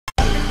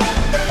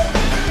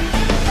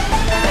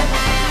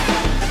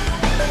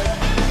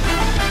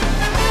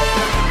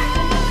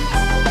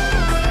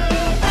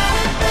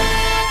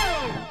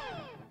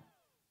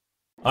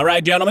All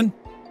right, gentlemen,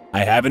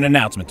 I have an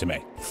announcement to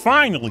make.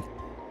 Finally!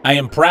 I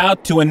am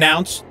proud to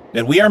announce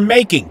that we are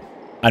making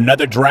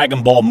another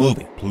Dragon Ball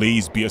movie.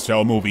 Please be a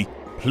Cell movie.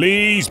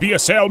 Please be a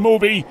Cell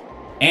movie.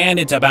 And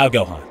it's about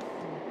Gohan.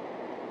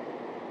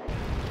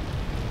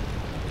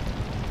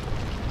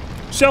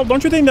 Cell,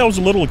 don't you think that was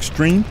a little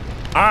extreme?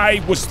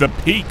 I was the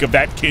peak of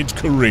that kid's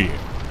career.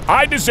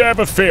 I deserve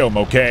a film,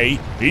 okay?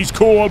 He's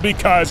cool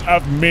because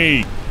of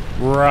me.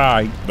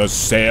 Right. The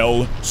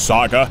Cell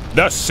saga,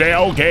 the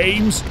Cell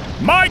games.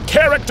 My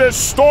character's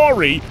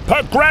story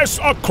progressed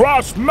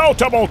across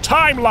multiple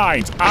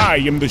timelines. I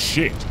am the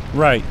shit.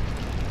 Right.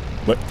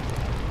 What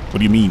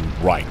do you mean,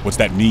 right? What's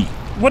that mean?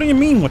 What do you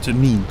mean, what's it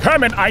mean?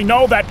 Kermit, I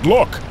know that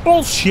look.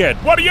 Bullshit.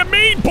 What do you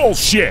mean,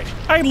 bullshit?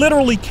 I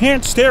literally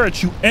can't stare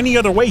at you any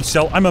other way,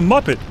 Cell. I'm a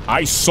Muppet.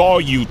 I saw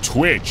you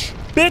twitch.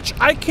 Bitch,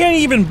 I can't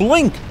even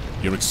blink.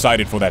 You're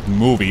excited for that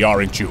movie,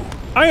 aren't you?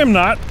 I am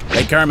not.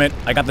 Hey, Kermit,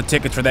 I got the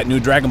tickets for that new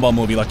Dragon Ball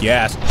movie like you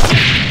asked.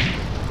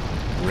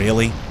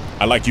 Really?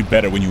 I liked you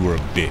better when you were a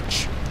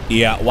bitch.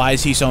 Yeah, why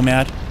is he so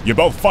mad? You're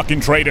both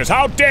fucking traitors.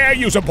 How dare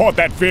you support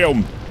that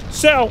film?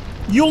 Cell,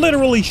 you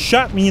literally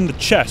shot me in the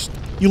chest.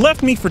 You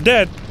left me for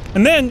dead,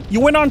 and then you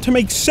went on to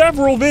make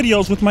several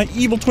videos with my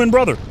evil twin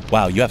brother.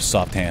 Wow, you have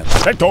soft hands.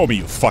 Let go of me,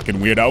 you fucking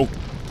weirdo.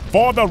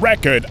 For the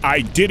record,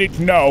 I didn't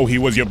know he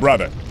was your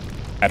brother.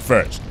 At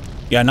first.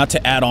 Yeah, not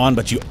to add on,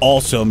 but you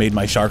also made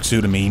my shark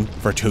suit a meme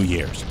for 2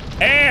 years.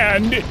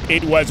 And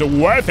it was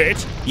worth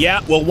it.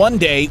 Yeah, well, one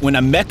day, when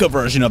a mecha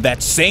version of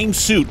that same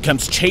suit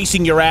comes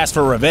chasing your ass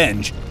for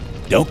revenge,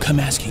 don't come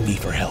asking me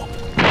for help.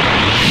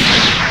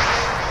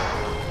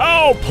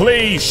 Oh,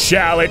 please,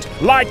 Charlotte.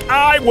 Like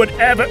I would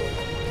ever...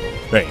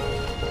 Hey,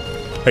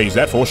 is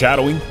that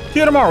foreshadowing?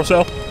 See you tomorrow,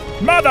 Cell.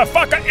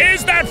 Motherfucker,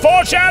 is that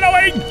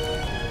foreshadowing?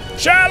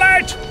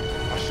 Charlotte!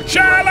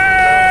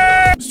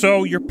 Charlotte!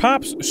 So your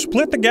pops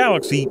split the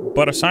galaxy,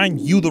 but assigned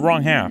you the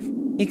wrong half.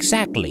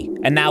 Exactly.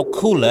 And now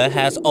Cooler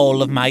has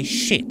all of my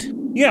shit.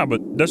 Yeah,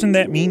 but doesn't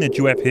that mean that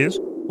you have his?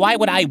 Why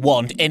would I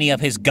want any of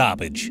his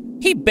garbage?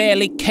 He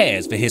barely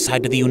cares for his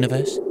side of the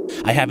universe.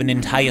 I have an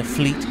entire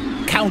fleet,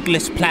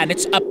 countless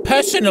planets, a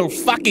personal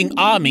fucking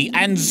army,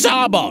 and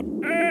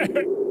Zarbon!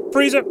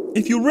 Frieza,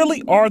 if you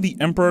really are the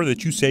emperor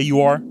that you say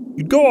you are,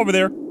 you'd go over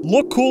there,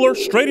 look Cooler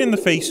straight in the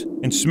face,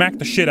 and smack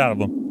the shit out of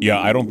him. Yeah,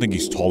 I don't think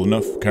he's tall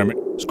enough, Kermit.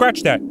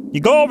 Scratch that.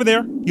 You go over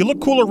there, you look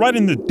Cooler right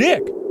in the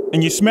dick,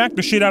 and you smack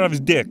the shit out of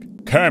his dick.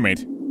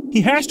 Kermit.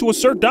 He has to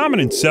assert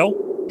dominance, Cell.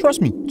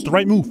 Trust me, it's the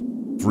right move.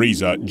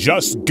 Frieza,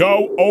 just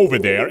go over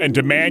there and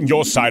demand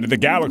your side of the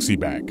galaxy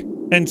back.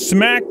 And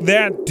smack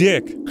that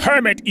dick.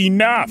 Kermit,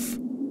 enough!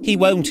 He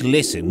won't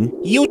listen.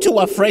 You two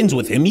are friends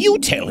with him. You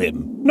tell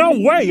him. No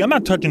way, I'm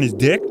not touching his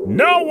dick.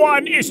 No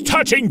one is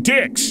touching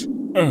dicks!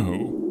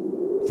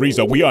 Oh.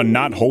 Frieza, we are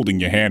not holding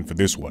your hand for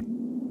this one.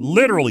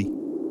 Literally.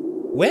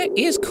 Where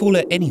is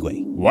Cooler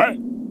anyway? What?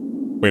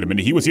 Wait a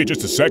minute, he was here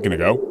just a second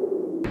ago.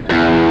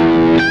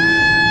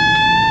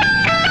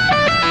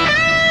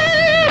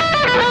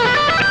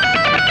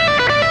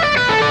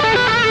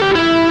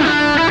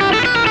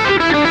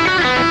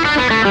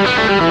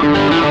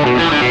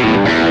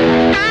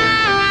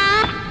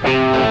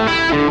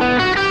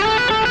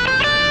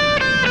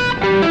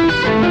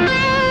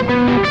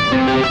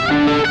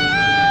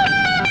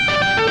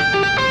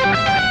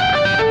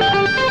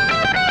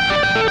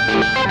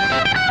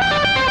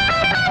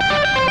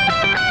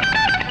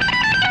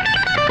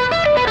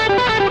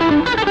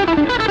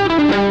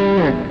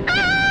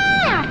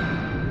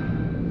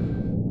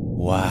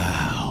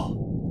 Wow.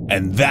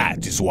 And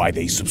that is why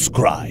they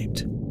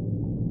subscribed.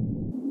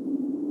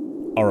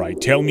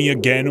 Alright, tell me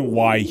again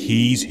why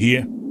he's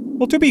here.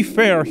 Well, to be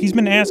fair, he's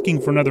been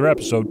asking for another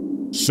episode.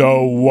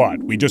 So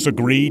what? We just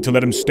agreed to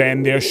let him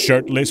stand there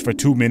shirtless for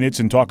 2 minutes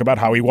and talk about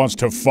how he wants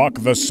to fuck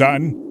the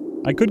sun?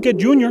 I could get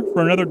Junior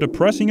for another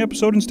depressing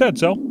episode instead,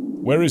 Cell.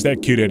 Where is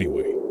that kid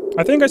anyway?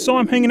 I think I saw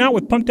him hanging out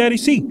with Pump Daddy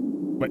C.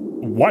 Wait,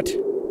 what?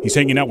 He's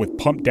hanging out with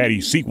Pump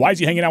Daddy C? Why is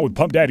he hanging out with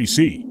Pump Daddy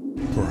C?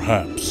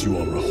 Perhaps you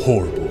are a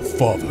horrible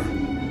father.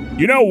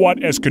 You know what,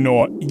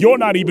 Escanor? You're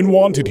not even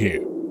wanted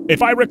here.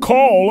 If I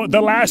recall,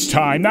 the last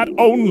time, not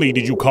only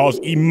did you cause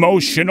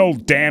emotional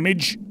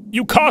damage,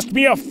 you cost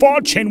me a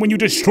fortune when you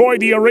destroyed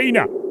the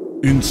arena.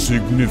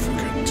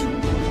 Insignificant.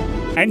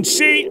 And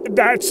see,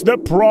 that's the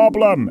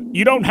problem.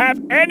 You don't have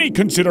any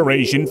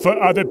consideration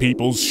for other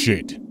people's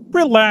shit.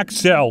 Relax,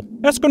 Cell.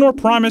 Escanor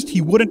promised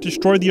he wouldn't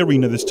destroy the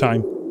arena this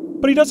time.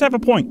 But he does have a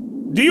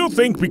point. Do you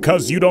think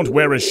because you don't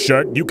wear a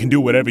shirt, you can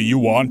do whatever you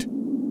want?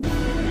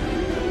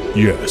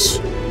 Yes.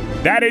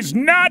 That is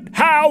not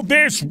how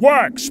this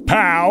works,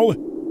 pal!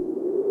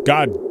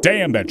 God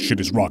damn, that shit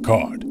is rock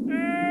hard.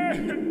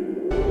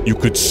 You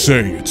could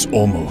say it's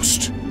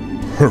almost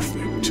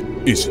perfect,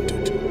 isn't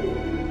it?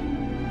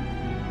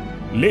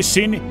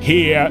 Listen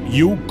here,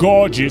 you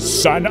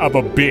gorgeous son of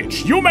a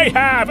bitch. You may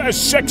have a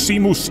sexy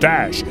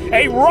mustache,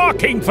 a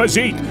rocking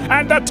physique,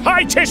 and the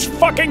tightest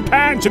fucking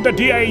pants in the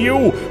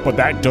DAU, but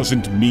that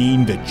doesn't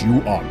mean that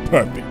you are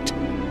perfect.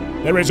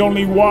 There is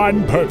only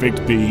one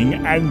perfect being,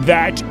 and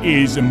that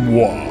is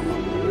moi.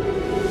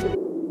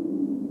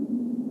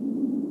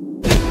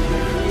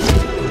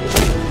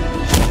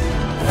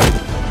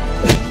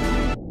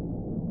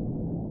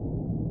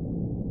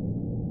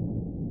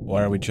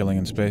 Why are we chilling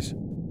in space?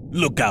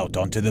 Look out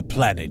onto the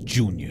planet,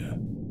 Junior.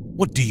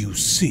 What do you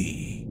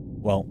see?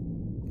 Well,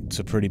 it's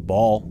a pretty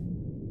ball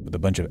with a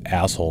bunch of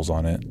assholes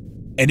on it.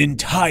 An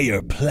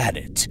entire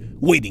planet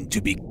waiting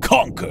to be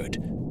conquered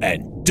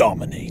and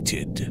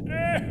dominated.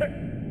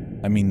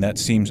 I mean, that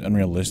seems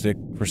unrealistic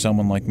for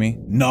someone like me.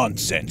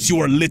 Nonsense.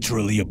 You are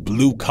literally a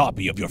blue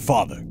copy of your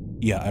father.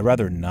 Yeah, I'd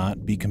rather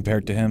not be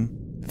compared to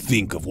him.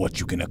 Think of what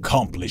you can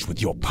accomplish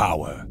with your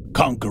power.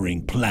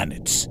 Conquering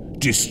planets.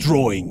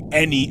 Destroying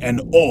any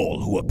and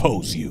all who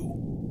oppose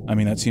you. I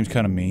mean, that seems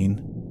kind of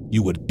mean.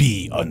 You would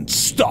be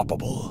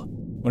unstoppable.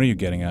 What are you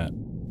getting at?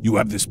 You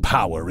have this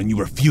power and you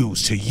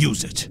refuse to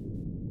use it.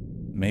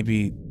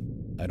 Maybe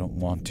I don't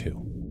want to.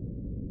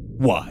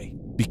 Why?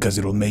 Because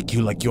it'll make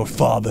you like your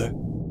father?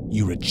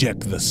 You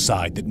reject the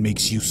side that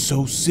makes you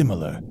so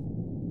similar.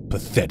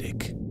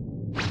 Pathetic.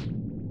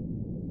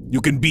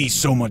 You can be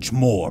so much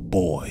more,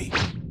 boy.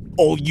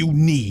 All you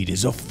need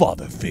is a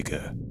father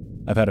figure.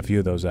 I've had a few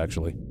of those,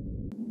 actually.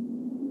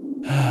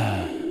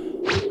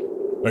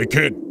 Hey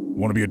kid,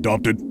 wanna be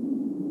adopted?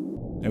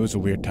 It was a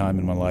weird time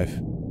in my life.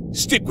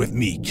 Stick with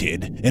me,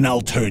 kid, and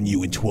I'll turn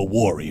you into a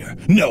warrior.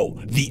 No,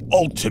 the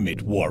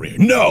ultimate warrior.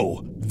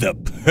 No, the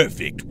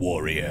perfect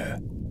warrior.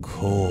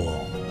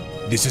 Cool.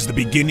 This is the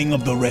beginning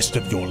of the rest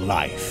of your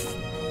life,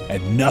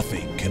 and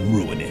nothing can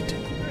ruin it.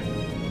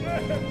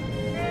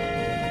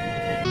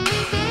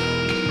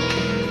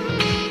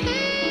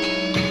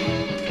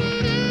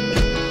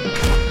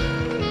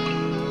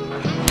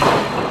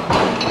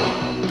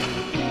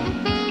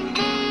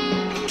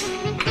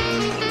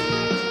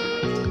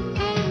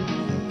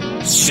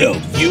 So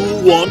you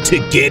want to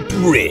get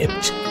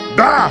ripped?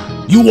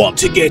 Da! You want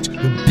to get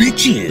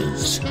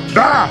bitches?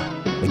 Da!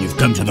 Then you've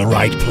come to the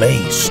right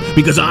place,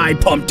 because I,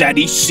 Pump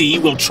Daddy C,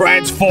 will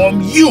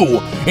transform you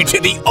into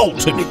the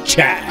ultimate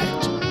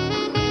Chad.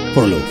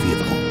 For a low fee, of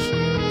course.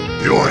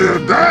 You hear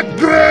that,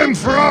 Grand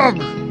Frog?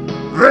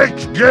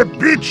 Let's get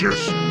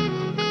bitches.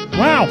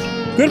 Wow,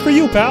 good for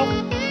you, pal.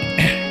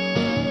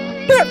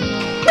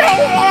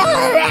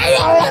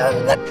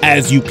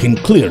 As you can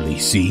clearly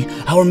see,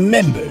 our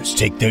members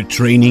take their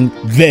training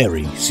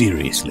very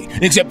seriously.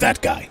 Except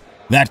that guy.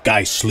 That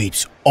guy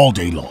sleeps all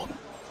day long.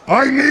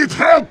 I need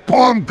help,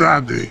 Pond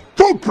Daddy,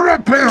 to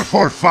prepare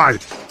for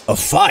fight. A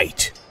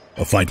fight?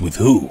 A fight with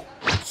who?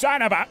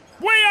 Son of a...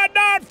 We are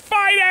not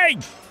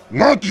fighting!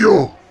 Not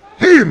you,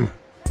 him.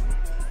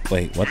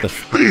 Wait, what the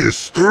He is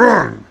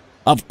strong.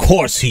 Of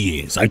course he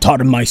is. I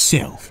taught him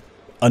myself.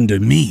 Under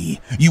me,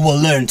 you will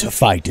learn to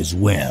fight as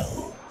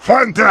well.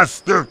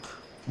 Fantastic.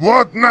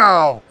 What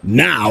now?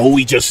 Now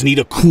we just need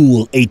a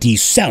cool 80s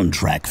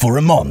soundtrack for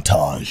a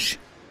montage.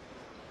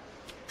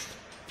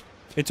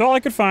 It's all I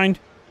could find.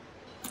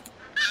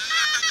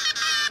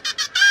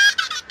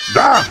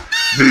 Da!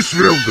 This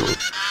will do.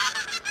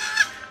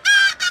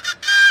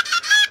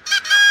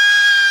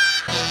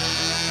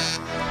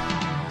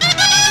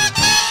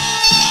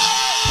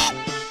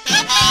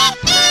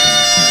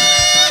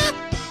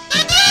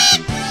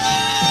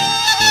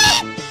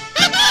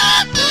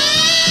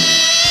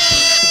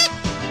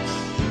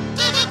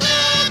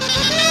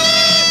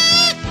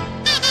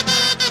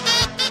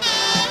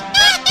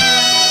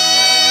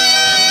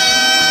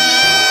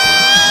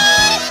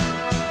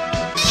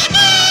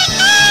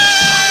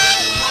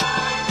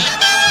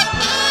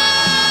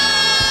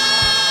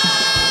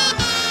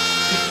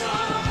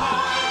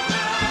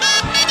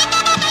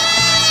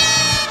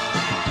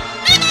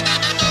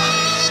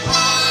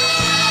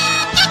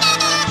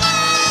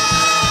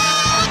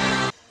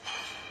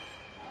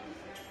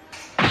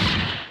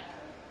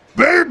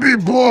 Baby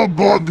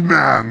Bob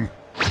man,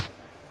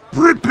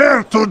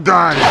 prepare to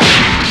die.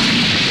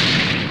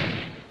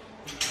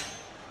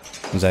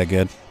 Was that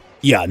good?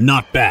 Yeah,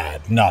 not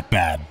bad,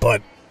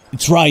 but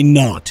try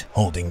not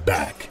holding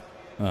back.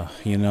 Oh,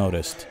 you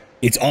noticed.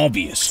 It's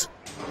obvious.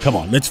 Come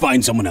on, let's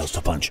find someone else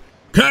to punch.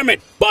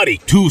 Kermit, buddy,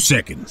 2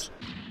 seconds.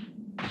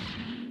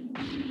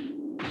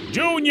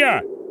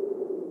 Junior!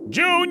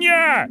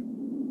 Junior!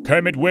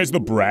 Kermit, where's the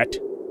brat?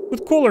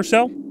 With Cooler,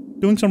 Cell.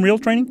 Doing some real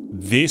training?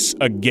 This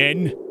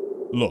again?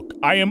 Look,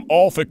 I am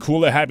all for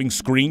Cooler having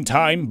screen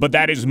time, but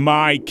that is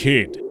my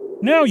kid.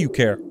 Now you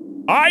care.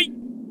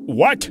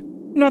 What?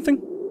 Nothing.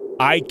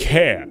 I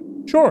care.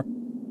 Sure.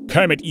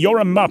 Kermit, you're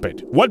a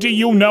muppet. What do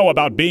you know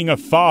about being a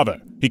father?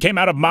 He came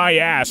out of my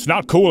ass,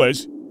 not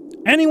Cooler's.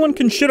 Anyone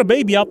can shit a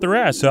baby out their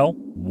ass, Cell.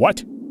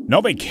 What?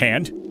 No, they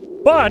can't.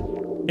 But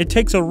it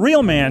takes a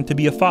real man to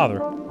be a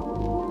father.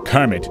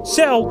 Kermit.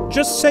 Cell,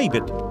 just save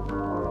it.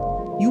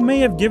 You may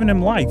have given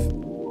him life,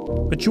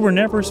 but you were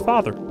never his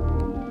father.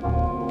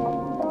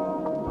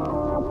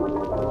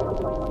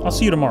 I'll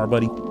see you tomorrow,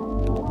 buddy.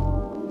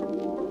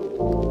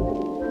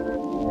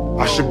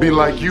 I should be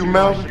like you,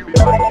 Melvin.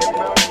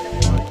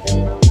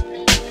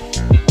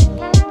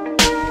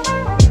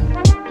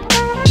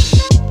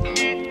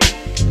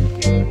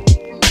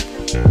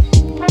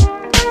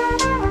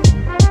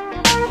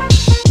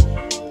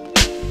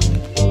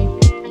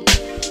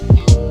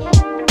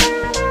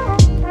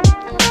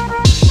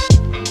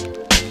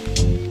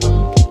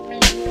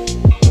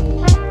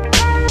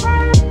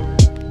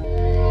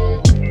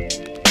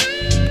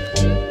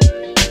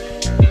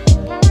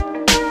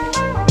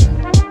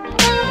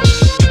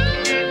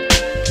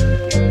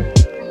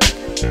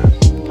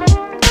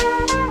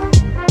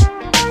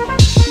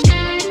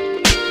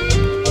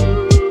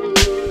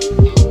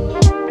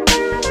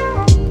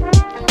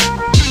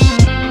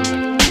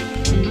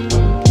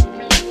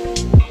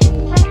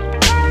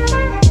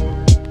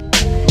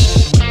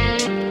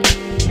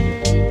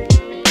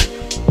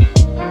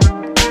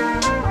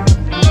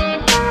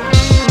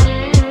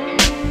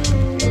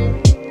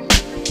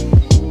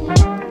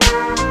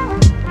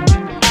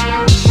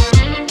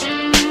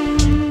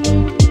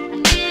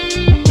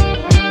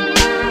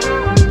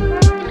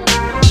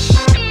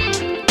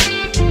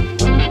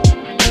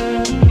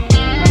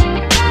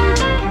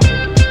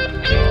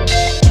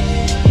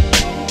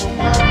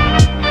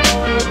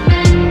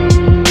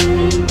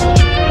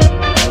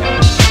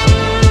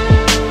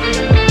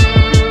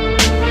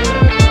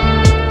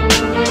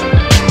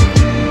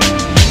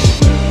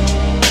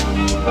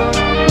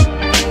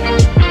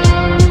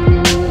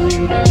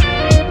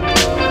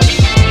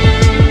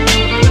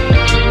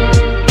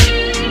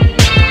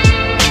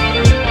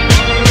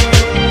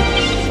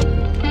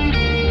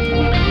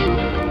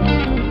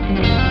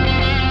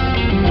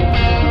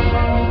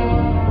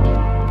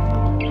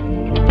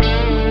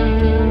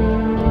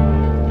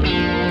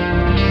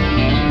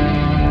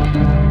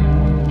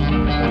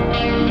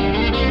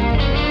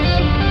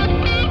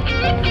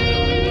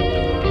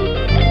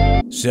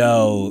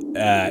 So,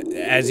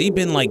 has he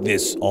been like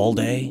this all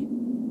day?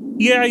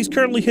 Yeah, he's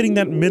currently hitting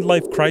that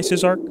midlife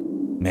crisis arc.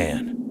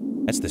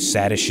 Man, that's the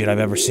saddest shit I've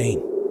ever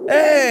seen.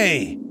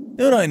 Hey!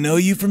 Don't I know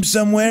you from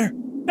somewhere?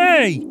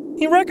 Hey,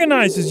 he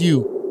recognizes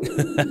you.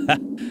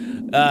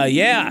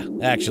 Yeah,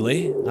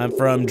 actually. I'm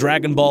from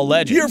Dragon Ball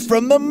Legends. You're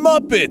from the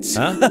Muppets!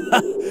 Huh?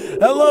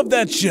 I love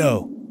that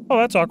show. Oh,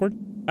 that's awkward.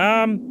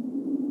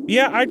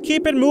 Yeah, I'd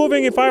keep it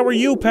moving if I were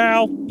you,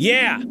 pal.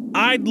 Yeah,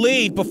 I'd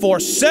leave before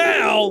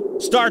Sal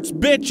starts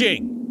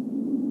bitching.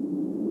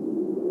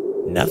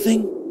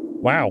 Nothing?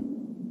 Wow.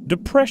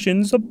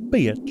 Depression's a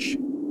bitch.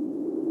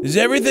 Is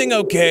everything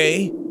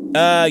okay?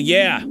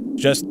 Yeah.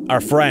 Just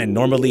our friend.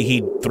 Normally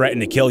he'd threaten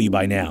to kill you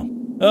by now.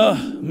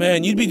 Oh,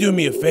 man, you'd be doing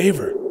me a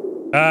favor.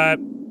 I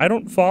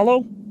don't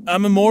follow?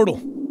 I'm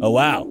immortal. Oh,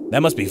 wow.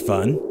 That must be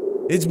fun.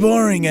 It's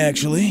boring,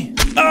 actually.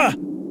 Ah!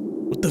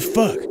 What the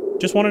fuck?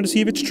 Just wanted to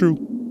see if it's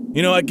true.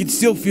 You know, I can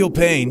still feel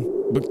pain.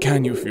 But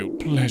can you feel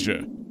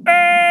pleasure?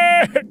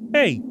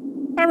 Hey,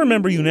 I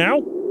remember you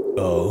now.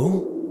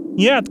 Oh?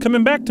 Yeah, it's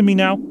coming back to me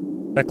now.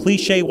 The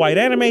cliche white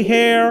anime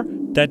hair,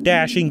 the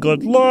dashing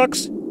good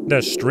looks,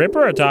 the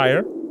stripper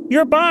attire.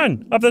 You're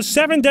Bon of the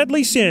 7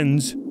 Deadly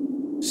Sins.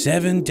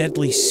 7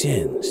 Deadly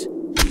Sins.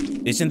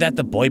 Isn't that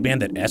the boy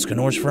band that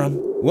Escanor's from?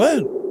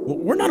 What?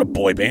 We're not a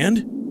boy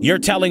band. You're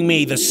telling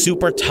me the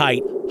super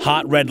tight,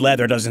 hot red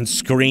leather doesn't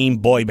scream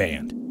boy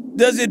band?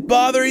 Does it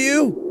bother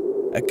you?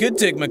 I could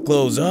take my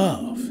clothes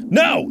off.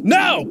 No!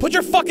 No! Put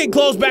your fucking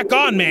clothes back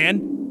on, man!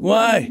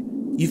 Why?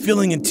 You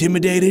feeling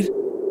intimidated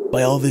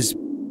by all this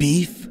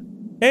beef?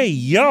 Hey,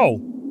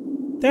 yo!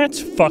 That's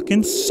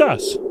fucking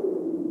sus.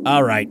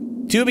 Alright,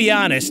 to be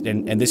honest,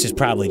 and this is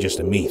probably just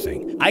a me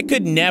thing, I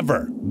could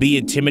never be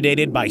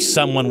intimidated by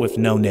someone with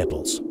no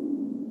nipples.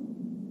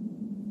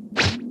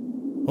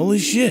 Holy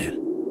shit.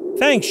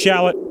 Thanks,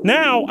 Shallot.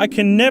 Now I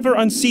can never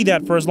unsee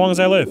that for as long as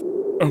I live.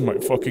 Oh my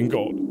fucking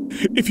god.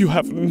 If you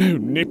have no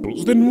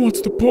nipples, then what's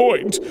the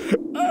point?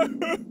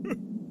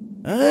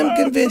 I'm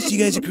convinced you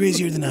guys are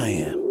crazier than I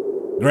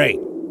am. Great.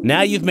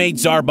 Now you've made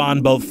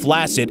Zarbon both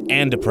flaccid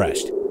and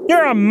depressed.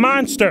 You're a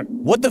monster!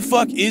 What the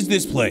fuck is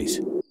this place?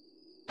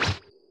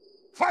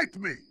 Fight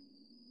me!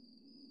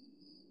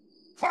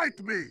 Fight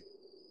me!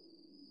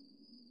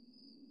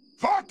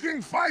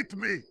 Fucking fight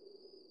me!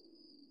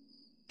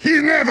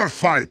 He never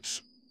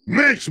fights!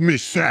 Makes me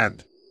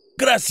sad!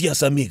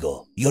 Gracias,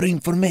 amigo. Your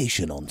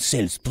information on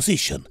Cell's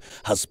position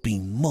has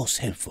been most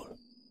helpful.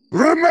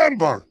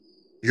 Remember,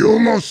 you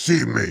must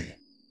see me.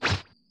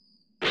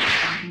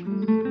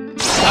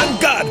 On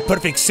guard,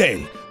 Perfect Cell,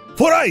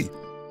 for I,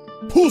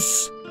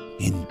 Puss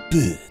in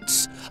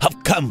Boots,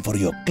 have come for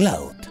your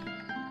cloud.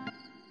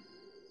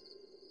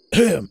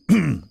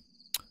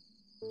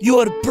 You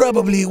are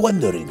probably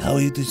wondering how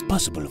it is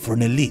possible for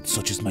an elite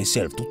such as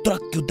myself to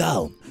track you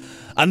down.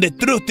 And the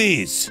truth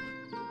is,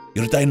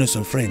 your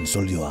dinosaur friend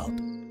sold you out.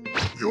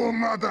 You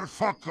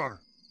motherfucker!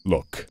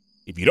 Look,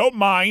 if you don't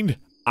mind,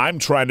 I'm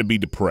trying to be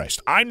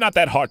depressed. I'm not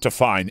that hard to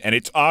find, and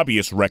it's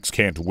obvious Rex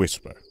can't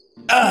whisper.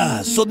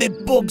 Ah, so the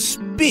bug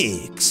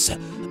speaks.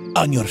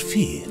 On your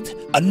feet,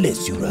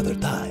 unless you rather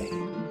die.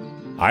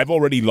 I've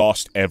already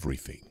lost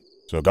everything,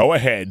 so go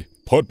ahead,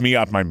 put me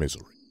out my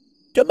misery.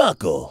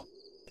 Jamaco,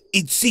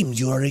 it seems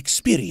you are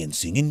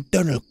experiencing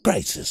internal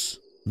crisis,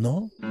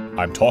 no?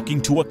 I'm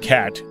talking to a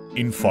cat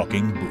in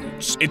fucking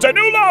boots. It's a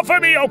new law for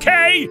me,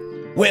 okay?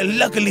 Well,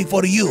 luckily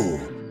for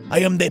you, I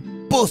am the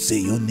pussy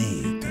you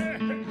need.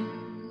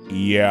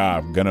 Yeah,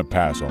 I'm gonna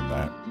pass on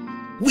that.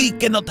 We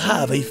cannot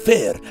have a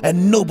fair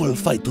and noble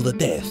fight to the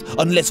death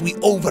unless we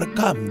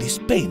overcome this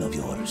pain of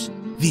yours,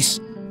 this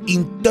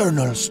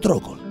internal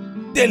struggle.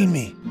 Tell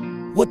me,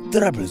 what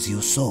troubles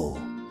you so?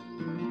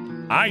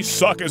 I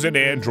suck as an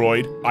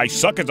android, I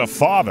suck as a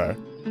father,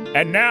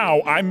 and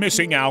now I'm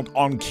missing out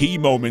on key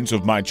moments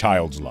of my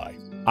child's life.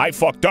 I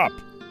fucked up.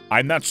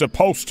 I'm not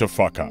supposed to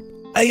fuck up.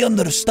 I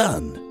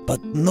understand,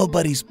 but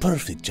nobody's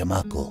perfect,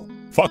 Jamaco.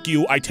 Fuck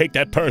you, I take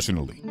that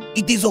personally.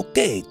 It is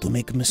okay to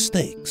make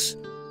mistakes.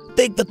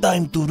 Take the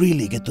time to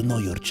really get to know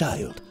your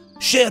child.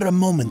 Share a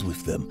moment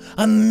with them,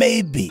 and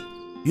maybe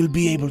you'll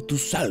be able to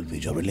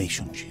salvage a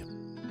relationship.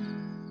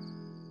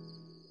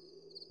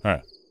 Huh.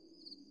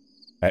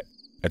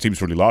 That seems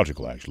pretty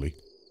logical, actually.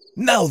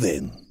 Now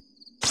then,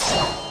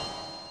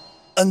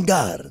 en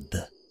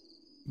garde.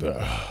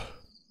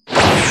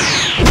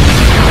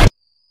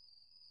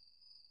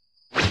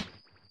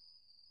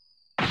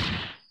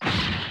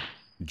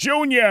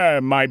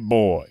 Junior, my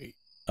boy.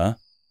 Huh?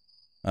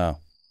 Oh.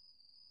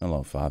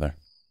 Hello, Father.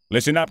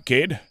 Listen up,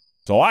 kid.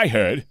 So I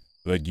heard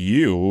that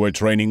you were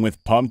training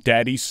with Pump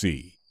Daddy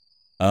C.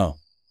 Oh.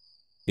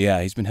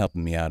 Yeah, he's been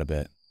helping me out a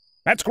bit.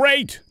 That's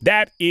great.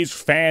 That is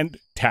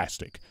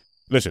fantastic.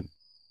 Listen,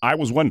 I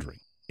was wondering,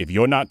 if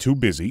you're not too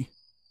busy,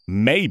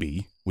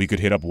 maybe we could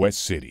hit up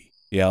West City.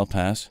 Yeah, I'll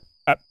pass.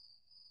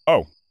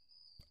 Oh.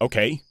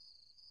 Okay.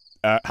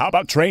 How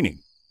about training?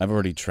 I've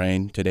already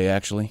trained today,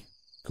 actually.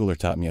 Cooler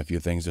taught me a few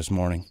things this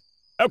morning.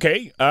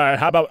 Okay,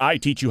 how about I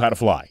teach you how to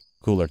fly?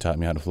 Cooler taught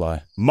me how to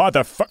fly.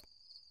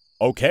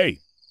 Okay,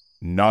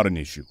 not an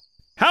issue.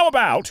 How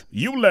about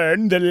you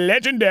learn the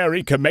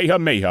legendary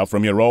Kamehameha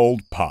from your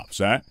old pops,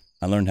 huh?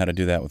 I learned how to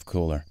do that with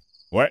Cooler.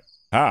 What?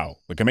 How?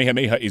 The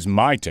Kamehameha is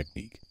my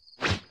technique.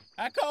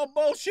 I call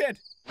bullshit.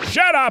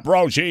 Shut up,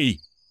 Roshi!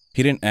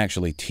 He didn't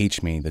actually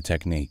teach me the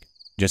technique,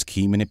 just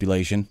key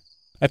manipulation.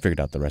 I figured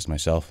out the rest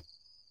myself.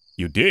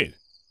 You did?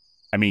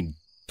 I mean,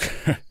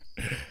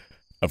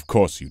 of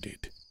course you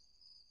did.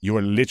 You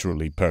are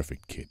literally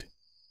perfect, kid.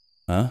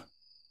 Huh?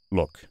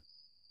 Look.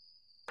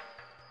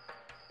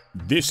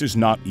 This is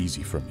not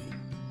easy for me.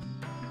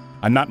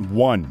 I'm not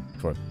one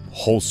for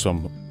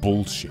wholesome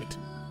bullshit,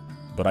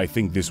 but I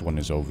think this one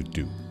is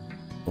overdue.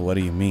 What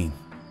do you mean?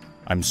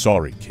 I'm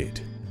sorry, kid.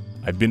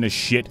 I've been a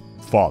shit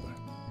father.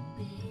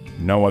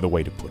 No other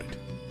way to put it.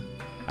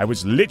 I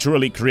was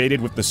literally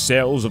created with the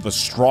cells of the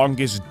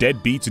strongest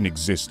deadbeats in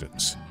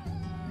existence.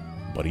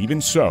 But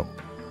even so,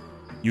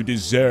 you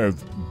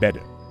deserve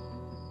better.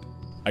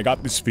 I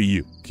got this for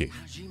you, kid.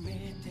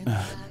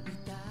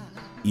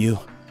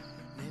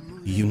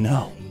 You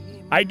know.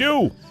 I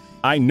do!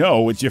 I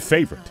know it's your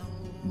favorite.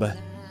 But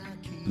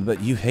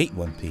you hate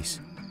One Piece.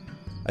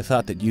 I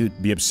thought that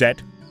you'd Be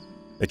upset?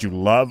 That you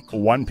love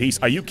One Piece?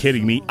 Are you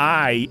kidding me?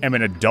 I am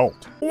an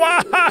adult. Fuck!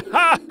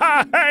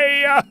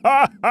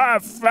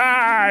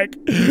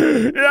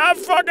 Not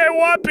fucking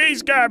One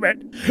Piece,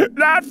 Kermit!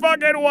 Not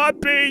fucking One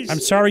Piece! I'm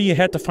sorry you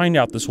had to find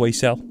out this way,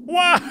 Cell.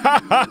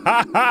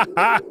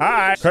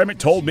 Kermit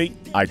told me.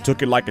 I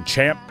took it like a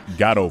champ,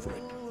 got over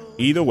it.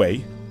 Either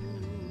way,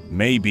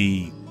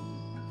 maybe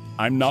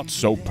I'm not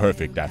so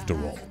perfect after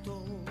all.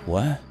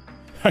 What?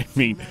 I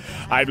mean,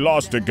 I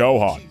lost to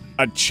Gohan.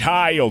 A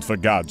child, for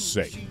God's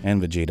sake.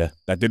 And Vegeta.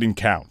 That didn't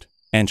count.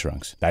 And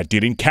Trunks. That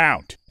didn't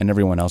count. And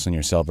everyone else in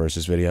your Cell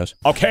versus videos.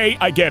 Okay,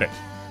 I get it.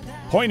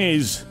 Point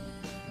is,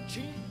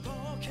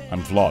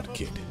 I'm flawed,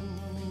 kid.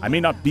 I may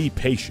not be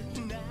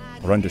patient,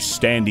 or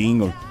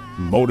understanding, or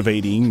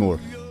motivating, or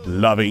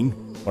loving,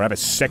 or have a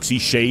sexy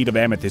shade of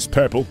amethyst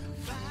purple,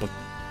 but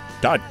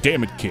god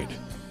damn it, kid.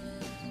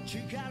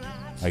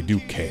 I do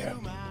care.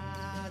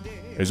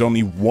 There's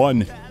only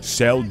one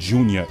Cell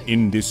Jr.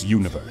 in this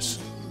universe.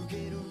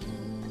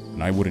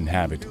 And I wouldn't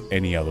have it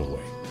any other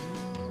way.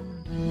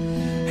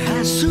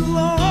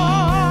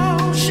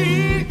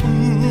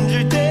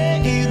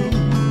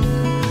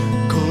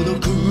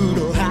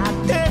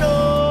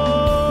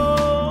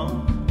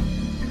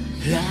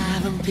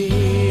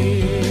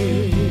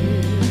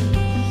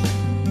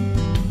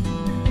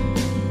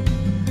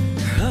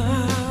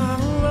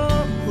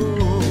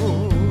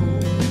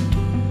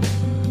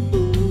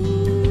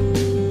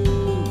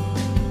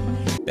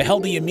 The hell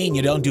do you mean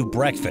you don't do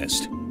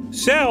breakfast?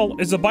 Cell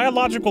is a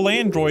biological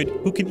android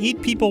who can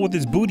eat people with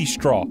his booty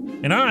straw.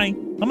 And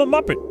I'm a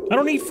Muppet. I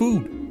don't eat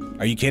food.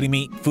 Are you kidding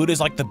me? Food is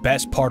like the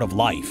best part of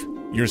life.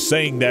 You're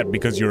saying that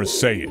because you're a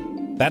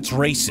Saiyan. That's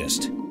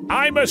racist.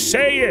 I'm a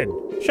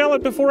Saiyan!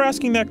 Charlotte, before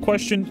asking that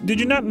question, did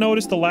you not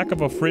notice the lack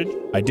of a fridge?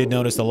 I did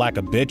notice the lack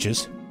of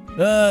bitches.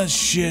 Ah,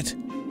 shit.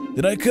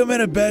 Did I come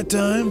in at a bad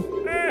time?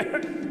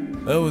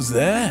 What was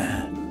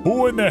that?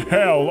 Who in the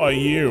hell are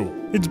you?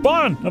 It's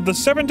Bon of the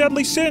 7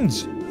 Deadly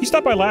Sins. He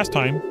stopped by last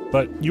time,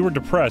 but you were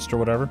depressed or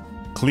whatever.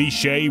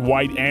 Cliche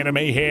white anime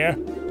hair?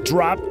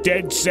 Drop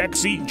dead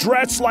sexy?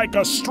 Dressed like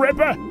a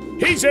stripper?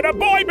 He's in a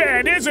boy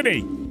band, isn't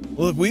he?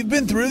 Look, we've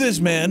been through this,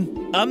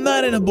 man. I'm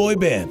not in a boy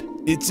band.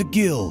 It's a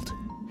guild.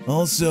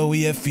 Also,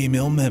 we have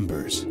female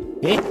members.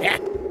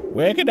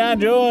 Where can I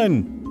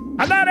join?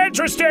 I'm not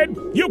interested!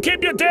 You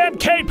keep your damn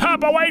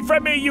K-pop away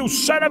from me, you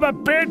son of a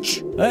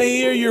bitch! I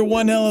hear you're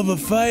one hell of a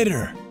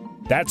fighter.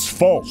 That's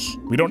false.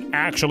 We don't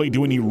actually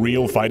do any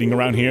real fighting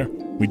around here.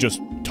 We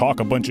just talk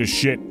a bunch of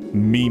shit,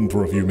 meme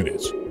for a few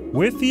minutes.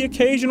 With the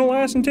occasional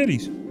ass and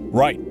titties.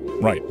 Right.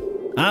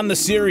 I'm the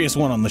serious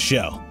one on the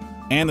show.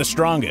 And the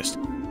strongest.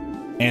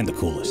 And the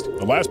coolest.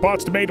 The last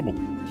part's debatable.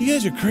 You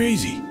guys are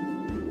crazy.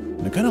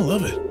 I kind of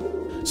love it.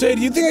 Say,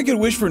 do you think I could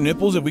wish for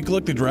nipples if we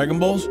collected Dragon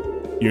Balls?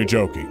 You're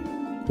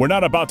joking. We're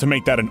not about to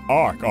make that an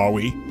arc, are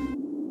we?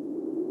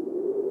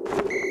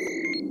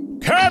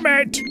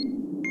 Kermit!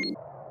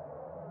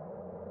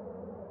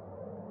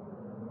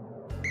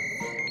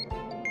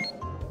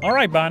 All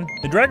right, Bon.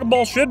 The Dragon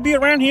Ball should be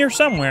around here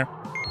somewhere.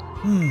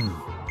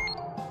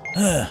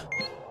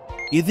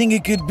 You think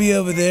it could be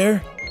over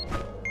there?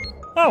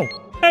 Oh,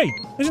 hey,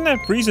 isn't that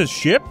Frieza's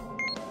ship?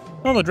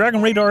 Well, the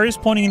Dragon Radar is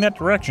pointing in that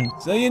direction.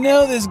 So you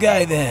know this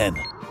guy then?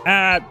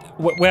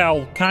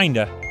 Well,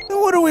 kinda. Then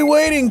what are we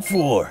waiting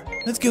for?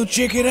 Let's go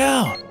check it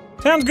out.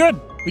 Sounds good.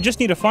 We just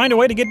need to find a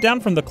way to get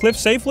down from the cliff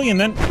safely and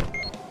then...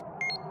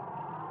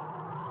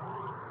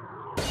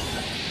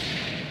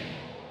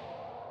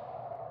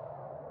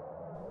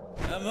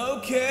 I'm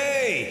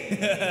okay.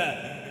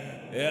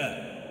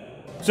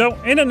 Yeah. So,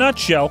 in a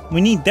nutshell,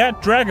 we need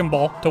that Dragon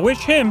Ball to wish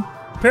him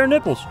a pair of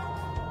nipples.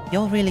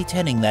 You're really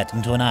turning that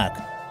into an arc.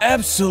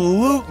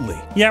 Absolutely.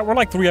 Yeah, we're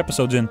like 3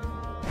 episodes in.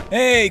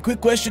 Hey,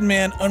 quick question,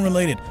 man.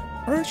 Unrelated.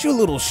 Aren't you a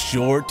little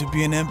short to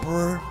be an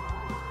emperor?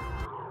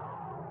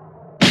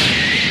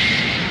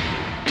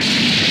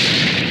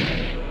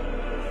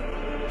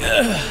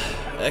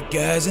 That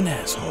guy's an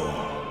asshole.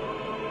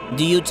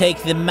 Do you take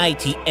the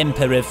mighty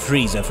Emperor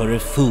Frieza for a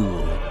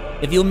fool?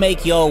 If you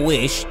make your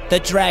wish,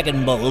 the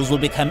Dragon Balls will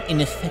become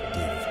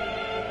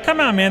ineffective. Come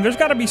on, man. There's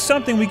got to be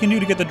something we can do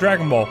to get the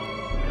Dragon Ball.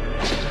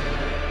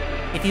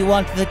 If you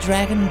want the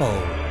Dragon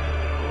Ball,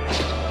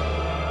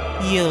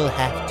 you'll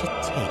have to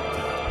take it.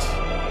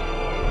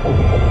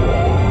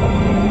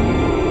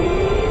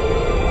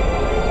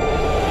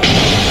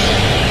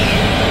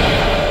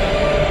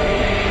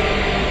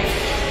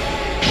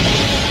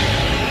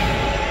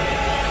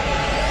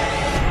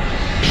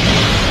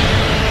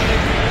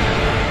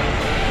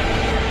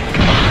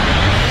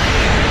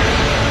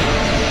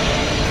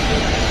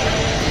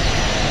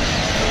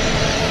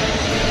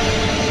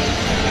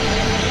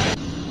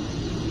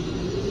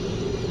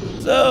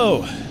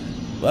 So,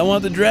 if I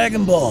want the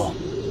Dragon Ball,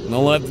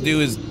 all I have to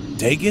do is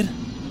take it?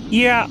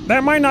 Yeah,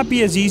 that might not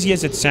be as easy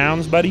as it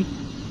sounds, buddy.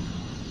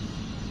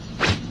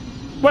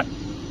 What?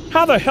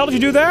 How the hell did you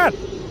do that?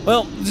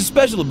 Well, it's a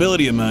special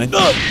ability of mine.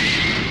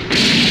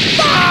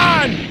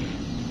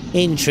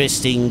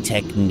 Interesting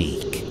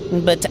technique,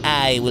 but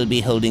I will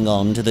be holding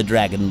on to the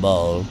Dragon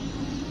Ball.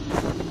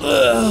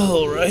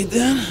 All right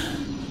then.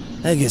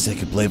 I guess I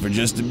could play for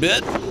just a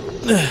bit.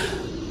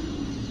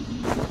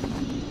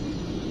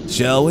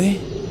 Shall we?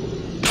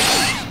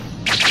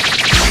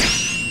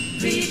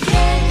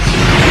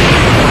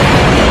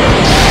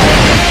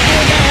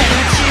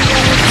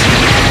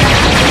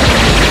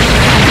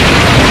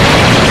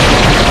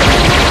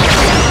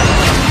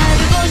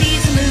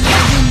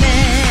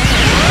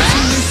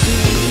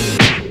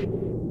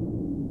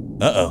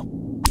 Uh-oh.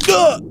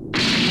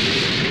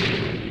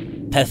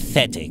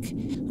 Pathetic.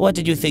 What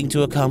did you think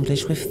to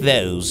accomplish with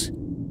those?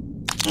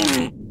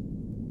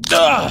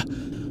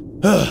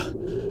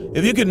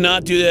 If you could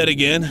not do that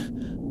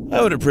again,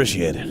 I would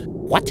appreciate it.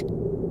 What?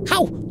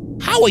 How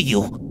are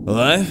you?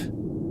 Alive?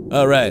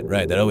 Oh, right.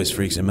 That always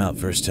freaks him out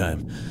first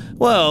time.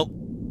 Well,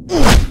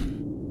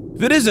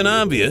 if it isn't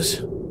obvious,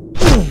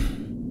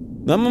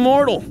 I'm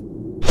immortal.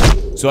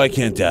 So I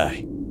can't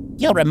die.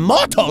 You're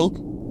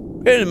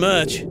immortal? Pretty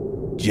much.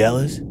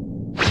 Jealous?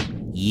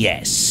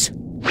 Yes.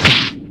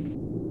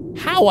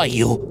 How are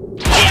you?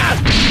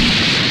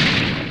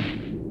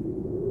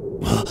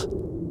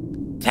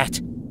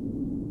 That...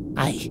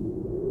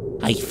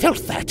 I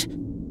felt that.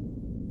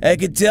 I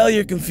could tell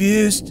you're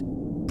confused.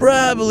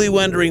 Probably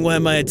wondering why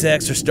my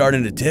attacks are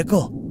starting to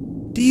tickle.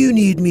 Do you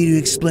need me to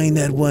explain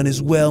that one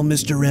as well,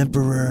 Mr.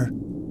 Emperor?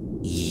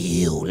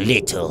 You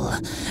little...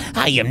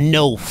 I am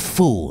no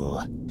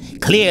fool.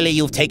 Clearly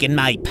you've taken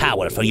my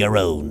power for your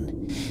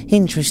own.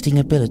 Interesting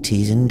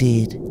abilities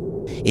indeed.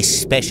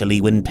 Especially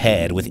when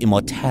paired with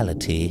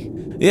immortality.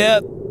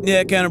 Yeah,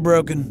 kinda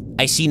broken.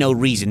 I see no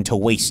reason to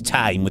waste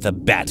time with a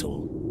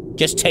battle.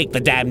 Just take the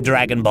damn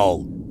Dragon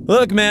Ball.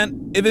 Look,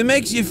 man, if it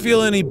makes you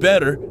feel any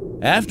better,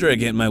 after I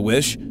get my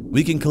wish,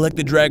 we can collect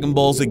the Dragon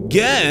Balls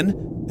again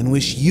and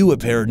wish you a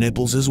pair of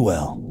nipples as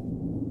well.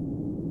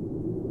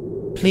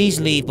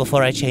 Please leave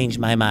before I change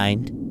my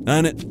mind.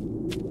 On it.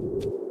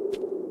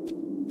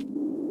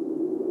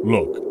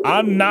 Look,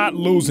 I'm not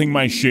losing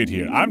my shit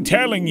here. I'm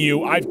telling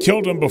you, I've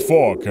killed him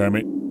before,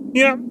 Kermit.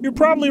 Yeah, you're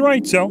probably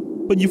right, Cell.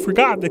 But you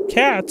forgot that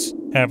cats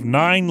have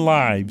 9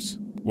 lives.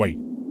 Wait,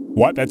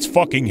 what? That's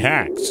fucking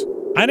hacks.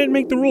 I didn't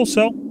make the rules,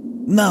 Cell.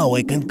 Now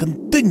I can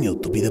continue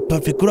to be the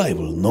perfect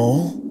rival,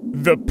 no?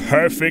 The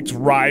perfect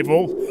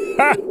rival?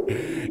 Ha!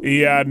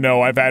 Yeah,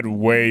 no, I've had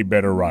way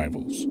better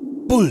rivals.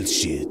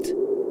 Bullshit.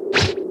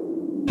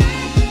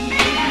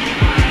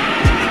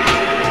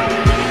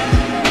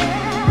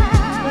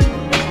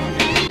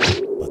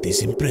 But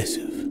it's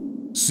impressive.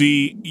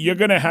 See, you're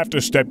gonna have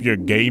to step your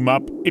game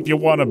up if you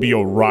want to be a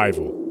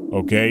rival,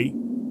 okay?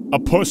 A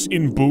puss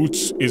in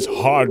boots is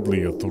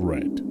hardly a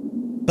threat.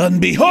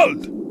 And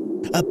behold,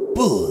 a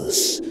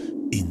puss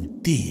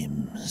in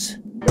teams.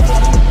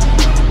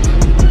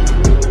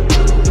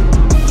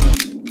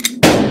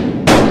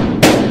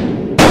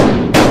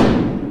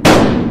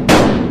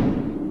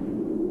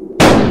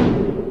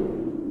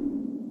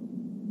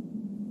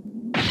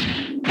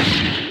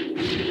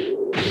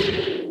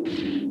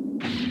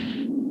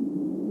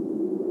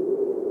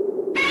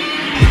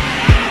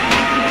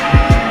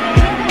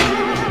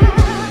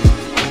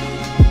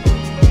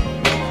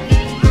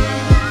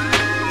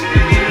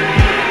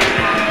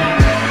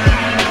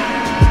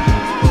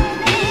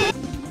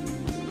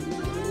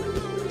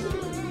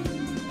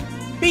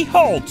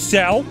 Behold,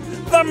 Cell,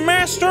 the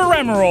Master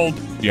Emerald.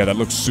 Yeah, that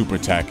looks super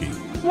tacky.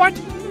 What?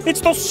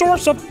 It's the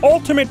source of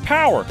ultimate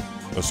power.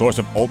 The source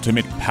of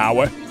ultimate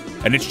power?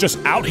 And it's just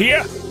out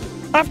here?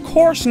 Of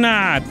course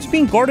not. It's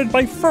being guarded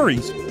by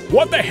furries.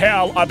 What the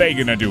hell are they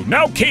gonna do?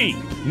 No key,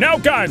 no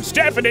guns,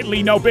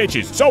 definitely no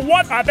bitches. So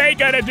what are they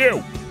gonna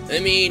do? I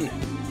mean,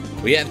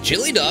 we have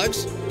chili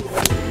dogs.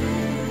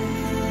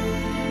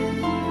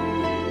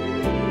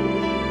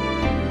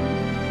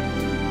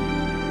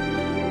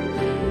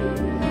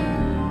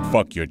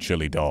 Fuck your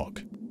chili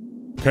dog.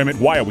 Kermit,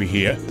 why are we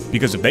here?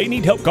 Because if they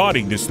need help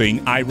guarding this thing,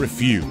 I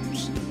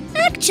refuse.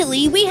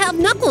 Actually, we have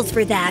Knuckles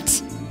for that.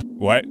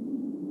 What?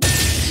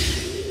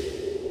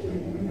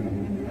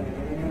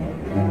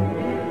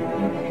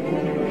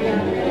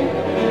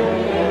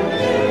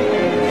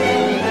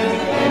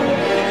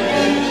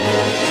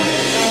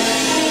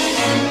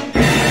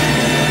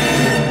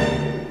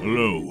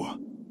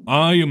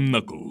 am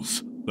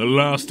Knuckles, the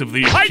last of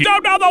the... I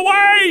don't know the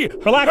way!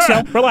 Relax,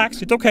 Cell.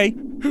 Relax. It's okay.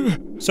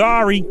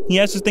 Sorry. He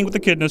has his thing with the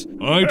kidneys.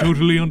 I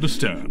totally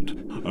understand.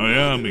 I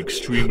am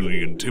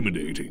extremely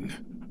intimidating.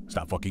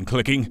 Stop fucking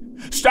clicking.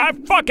 Stop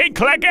fucking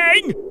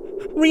clicking!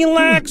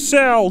 Relax,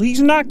 Cell.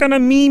 He's not gonna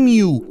meme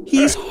you.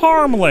 He's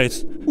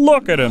harmless.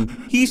 Look at him.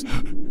 He's...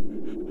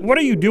 What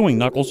are you doing,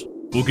 Knuckles?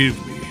 Forgive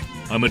me.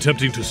 I'm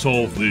attempting to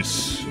solve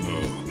this,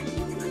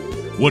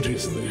 what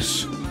is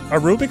this? A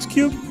Rubik's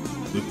Cube?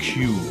 The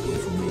Cube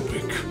of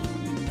Rubik.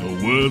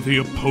 A worthy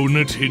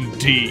opponent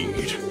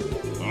indeed.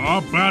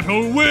 Our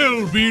battle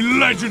will be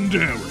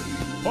legendary.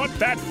 Put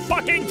that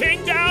fucking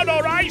thing down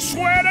or I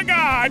swear to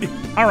God!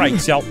 Alright,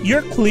 Cell,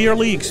 you're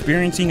clearly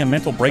experiencing a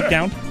mental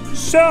breakdown,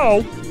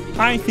 so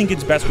I think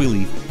it's best we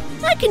leave.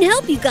 I can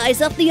help you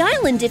guys up the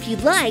island if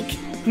you'd like.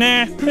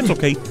 Nah, it's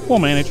okay. We'll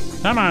manage.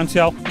 Come on,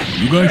 Cell.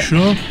 You guys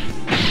sure?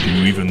 Do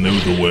you even know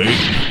the way?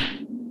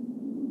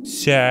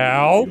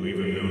 Cell?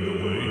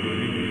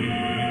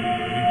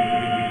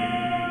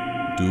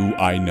 Do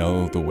I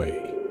know the way?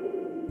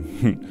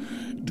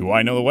 Do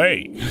I know the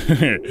way?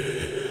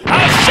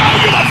 I'll show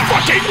you the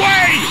fucking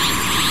way!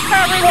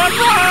 Everyone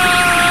run!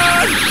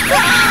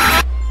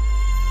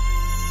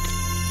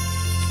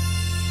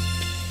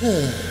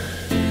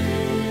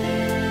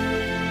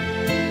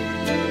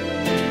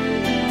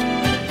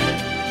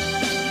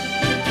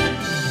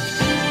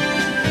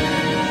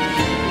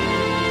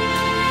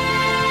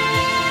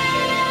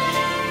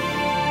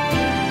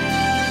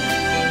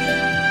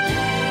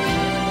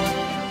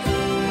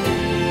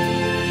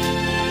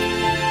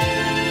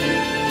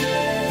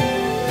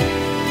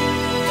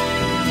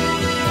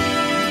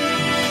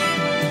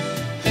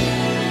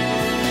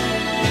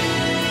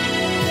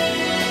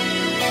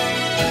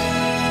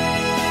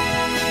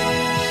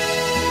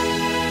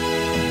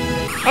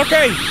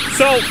 Okay,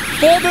 so,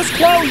 full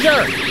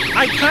disclosure,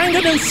 I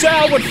kinda knew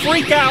Cell would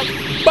freak out,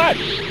 but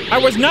I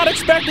was not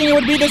expecting it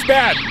would be this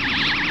bad.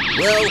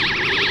 Well,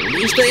 at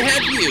least I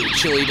have you,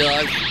 Chili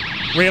Dog.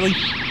 Really?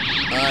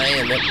 I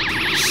am at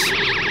peace.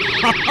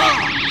 Ha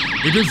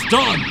ha! It is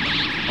done!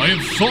 I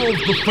have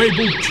solved the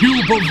fabled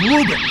Cube of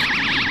Rubik!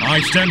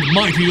 I stand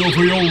mighty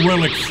over your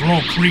relic,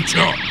 Frog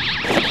Creature!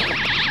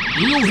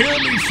 Do you hear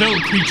me, Cell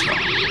Creature?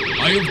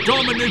 I have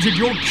dominated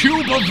your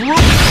Cube of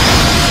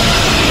Rubik!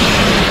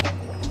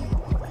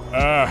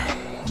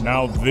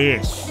 Now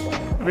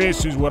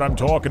this is what I'm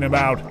talking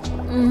about.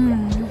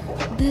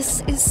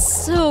 This is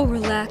so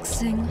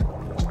relaxing.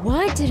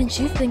 Why didn't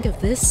you think of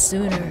this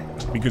sooner?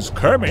 Because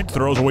Kermit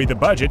throws away the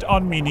budget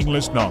on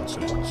meaningless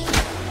nonsense.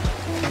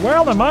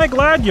 Well, am I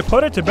glad you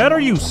put it to better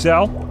use,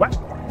 Cell.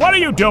 What are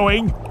you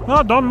doing?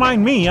 Oh, don't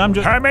mind me, I'm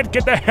just... Kermit,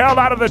 get the hell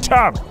out of the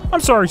tub!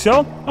 I'm sorry,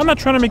 Cell. I'm not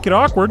trying to make it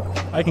awkward.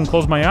 I can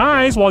close my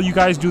eyes while you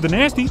guys do the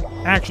nasty.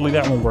 Actually,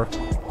 that won't work.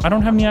 I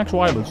don't have any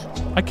actual eyelids.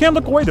 I can't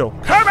look away, though.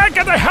 Kermit,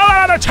 get the hell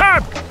out of the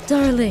tub!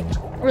 Darling,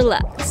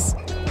 relax.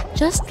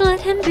 Just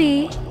let him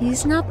be.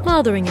 He's not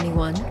bothering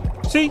anyone.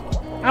 See?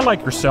 I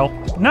like her, Cell.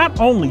 Not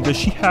only does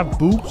she have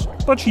boobs,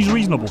 but she's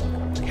reasonable.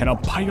 Can a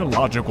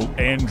biological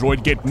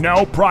android get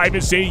no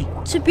privacy?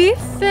 To be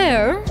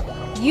fair,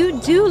 you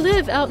do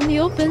live out in the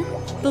open.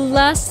 The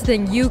last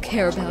thing you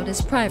care about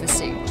is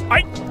privacy.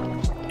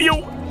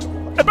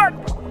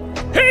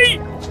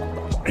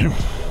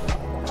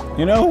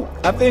 You know,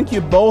 I think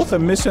you both are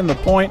missing the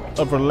point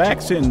of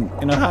relaxing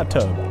in a hot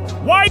tub.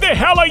 Why the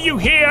hell are you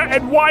here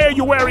and why are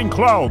you wearing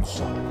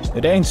clothes?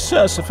 It ain't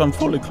sus if I'm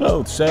fully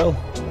clothed, Cell.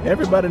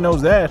 Everybody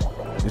knows that.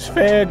 It's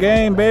fair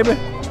game, baby.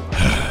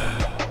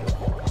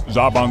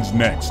 Zarbon's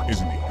next,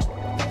 isn't he?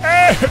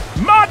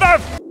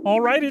 Mother!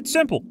 Alright, it's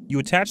simple. You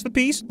attach the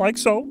piece, like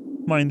so.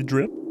 Mind the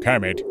drip.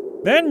 Kermit.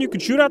 Then you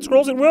can shoot out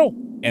scrolls at will.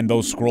 And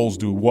those scrolls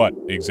do what,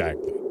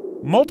 exactly?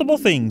 Multiple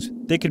things.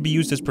 They could be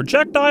used as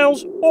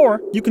projectiles,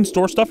 or you can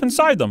store stuff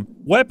inside them.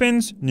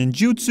 Weapons,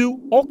 ninjutsu,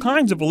 all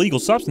kinds of illegal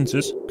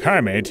substances.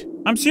 Kermit.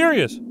 I'm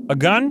serious. A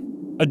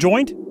gun? A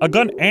joint? A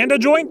gun and a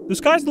joint? The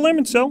sky's the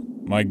limit, Cell.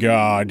 My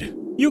God.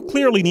 You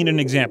clearly need an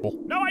example.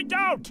 No, I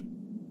don't!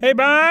 Hey,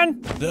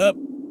 Bon! What's up?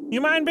 You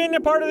mind being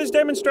a part of this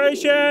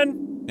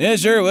demonstration? Yeah,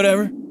 sure,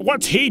 whatever.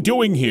 What's he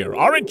doing here?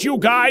 Aren't you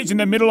guys in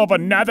the middle of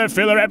another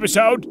filler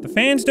episode? The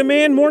fans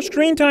demand more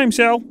screen time,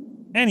 Cell.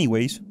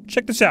 Anyways,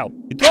 check this out.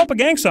 You throw up a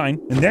gang sign,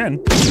 and then...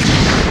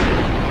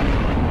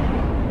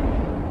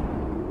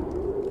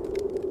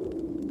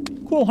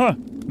 Cool, huh?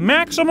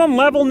 Maximum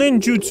level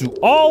ninjutsu,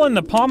 all in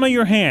the palm of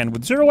your hand,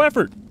 with zero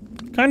effort.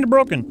 Kinda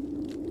broken.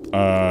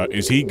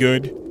 Is he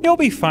good? He'll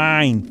be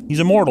fine. He's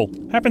immortal.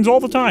 Happens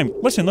all the time.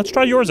 Listen, let's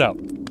try yours out.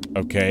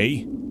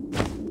 Okay.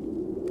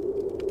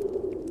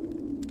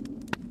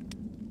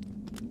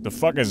 The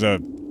fuck is a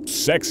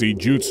sexy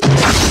jutsu?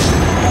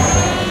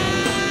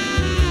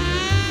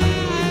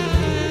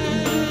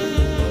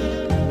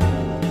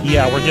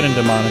 Yeah, we're getting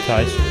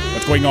demonetized.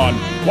 What's going on?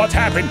 What's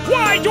happened?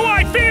 Why do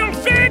I feel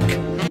sick?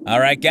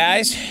 Alright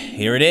guys,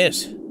 here it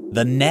is.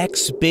 The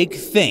next big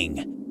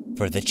thing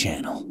for the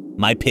channel.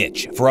 My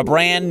pitch for a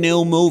brand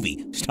new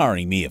movie,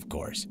 starring me of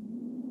course.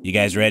 You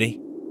guys ready?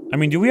 I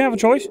mean, do we have a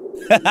choice?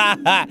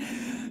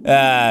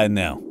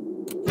 No.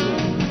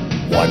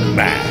 One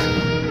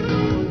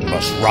man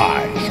must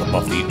rise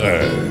above the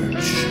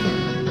urge.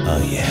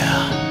 Oh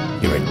yeah,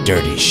 you're a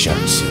dirty shark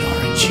suit,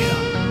 aren't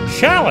you?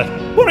 Shallot,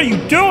 what are you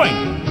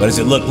doing? What does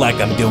it look like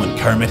I'm doing,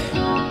 Kermit?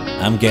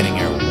 I'm getting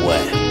her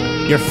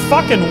wet. You're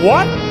fucking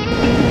what?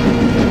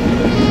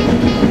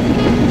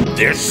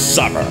 This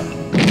summer.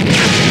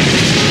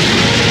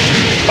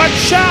 But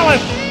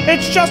Shallot,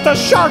 it's just a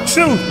shark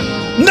suit!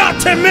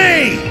 Not to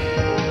me!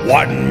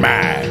 One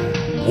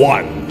man,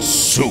 one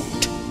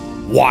suit,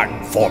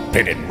 one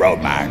forbidden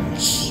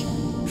romance.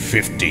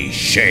 50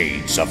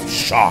 Shades of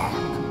Shark.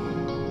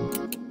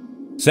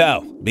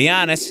 So, be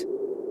honest,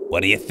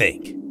 what do you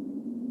think?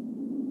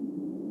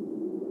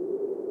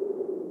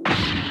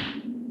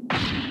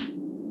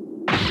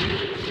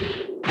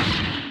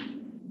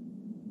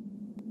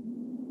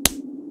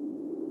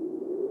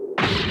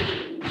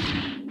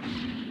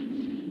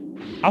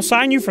 I'll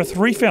sign you for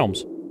 3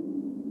 films.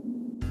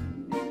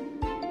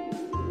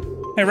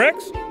 Hey,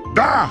 Rex?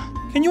 Da!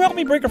 Can you help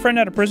me break a friend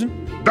out of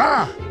prison?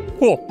 Da!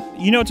 Cool.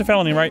 You know it's a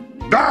felony, right?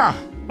 Da!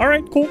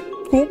 Alright, cool.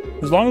 Cool.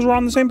 As long as we're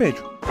on the same page.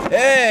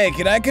 Hey,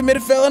 can I commit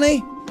a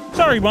felony?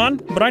 Sorry, Bon,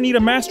 but I need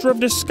a master of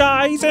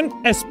disguise and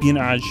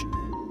espionage.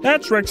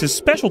 That's Rex's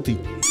specialty.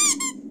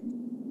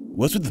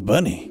 What's with the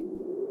bunny?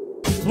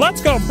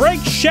 Let's go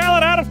break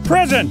Shallot out of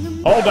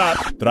prison! Hold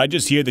up. Did I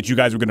just hear that you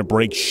guys were gonna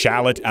break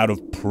Shallot out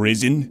of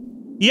prison?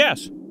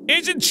 Yes.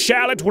 Isn't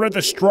Shallot one of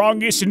the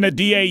strongest in the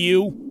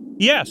DAU?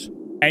 Yes.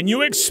 And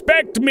you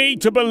expect me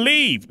to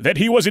believe that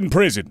he was in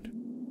prison?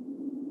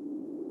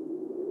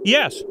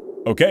 Yes.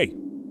 Okay.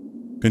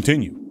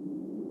 Continue.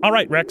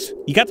 Alright, Rex.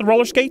 You got the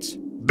roller skates?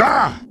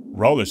 Da!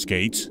 Roller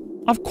skates?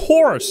 Of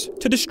course!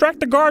 To distract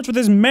the guards with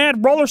his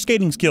mad roller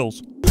skating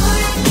skills.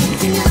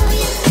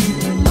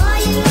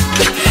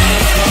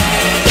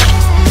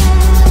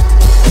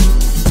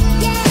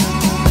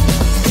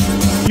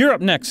 You're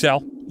up next,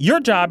 Sal. Your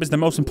job is the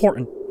most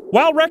important.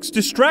 While Rex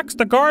distracts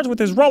the guards with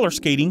his roller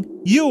skating,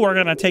 you are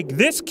gonna take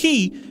this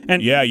key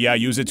and— Yeah,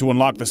 use it to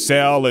unlock the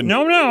cell and—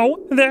 No,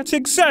 that's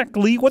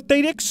exactly what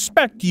they'd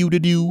expect you to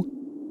do.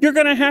 You're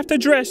gonna have to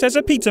dress as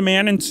a pizza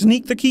man and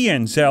sneak the key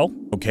in, Sal.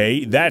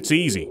 Okay, that's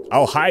easy.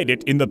 I'll hide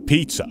it in the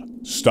pizza.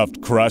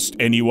 Stuffed crust,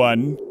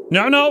 anyone?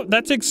 No,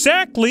 that's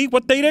exactly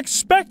what they'd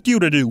expect you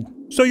to do.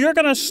 So you're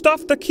gonna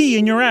stuff the key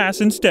in your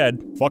ass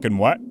instead. Fucking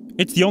what?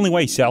 It's the only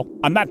way, Sal.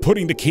 I'm not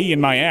putting the key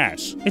in my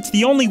ass. It's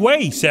the only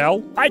way,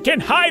 Sal. I can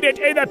hide it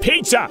in the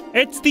pizza!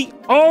 It's the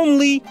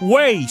only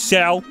way,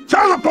 Sal.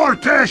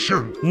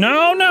 Teleportation!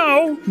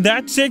 No,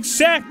 that's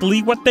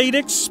exactly what they'd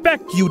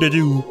expect you to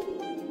do.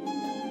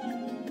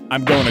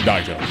 I'm going to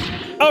Dojo.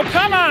 Oh,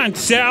 come on,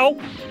 Sal!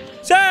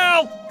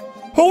 Sal!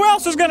 Who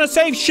else is gonna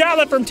save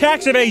Shallot from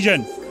tax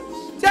evasion?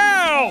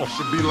 Sal! I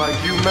should be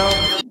like you,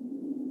 Mel.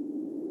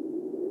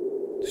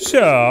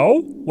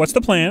 So, what's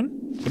the plan?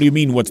 What do you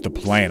mean, what's the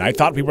plan? I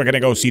thought we were gonna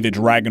go see the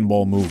Dragon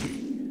Ball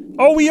movie.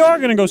 Oh, we are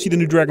gonna go see the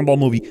new Dragon Ball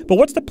movie, but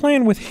what's the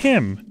plan with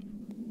him?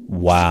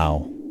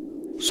 Wow.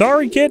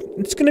 Sorry, kid.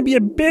 It's gonna be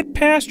a bit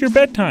past your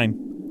bedtime.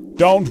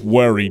 Don't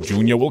worry,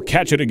 Junior. We'll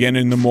catch it again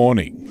in the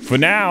morning. For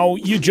now,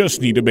 you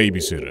just need a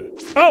babysitter.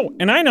 Oh,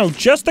 and I know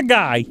just the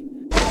guy.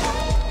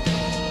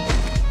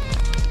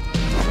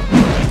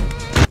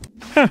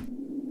 Huh.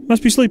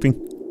 Must be sleeping.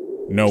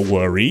 No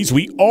worries.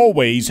 We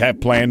always have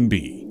Plan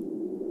B.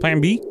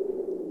 Plan B?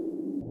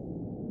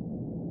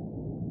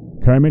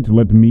 Kermit,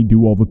 let me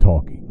do all the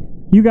talking.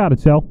 You got it,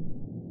 Sal.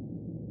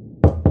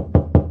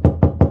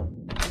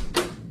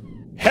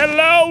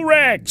 Hello,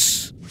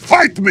 Rex!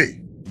 Fight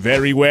me!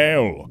 Very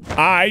well.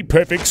 I,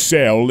 Perfect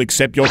Cell,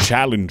 accept your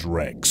challenge,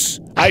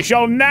 Rex. I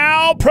shall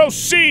now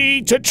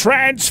proceed to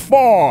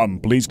transform.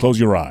 Please close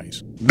your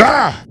eyes.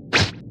 Da!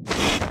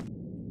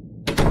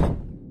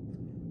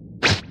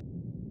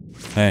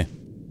 Hey.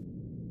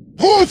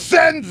 Who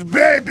sends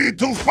baby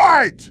to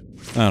fight?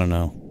 I don't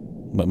know.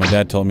 But my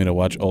dad told me to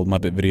watch old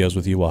Muppet videos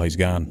with you while he's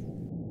gone.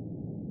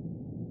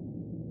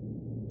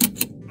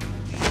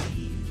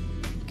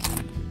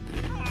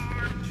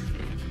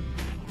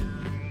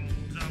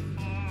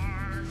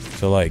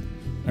 So, like,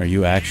 are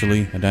you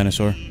actually a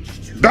dinosaur?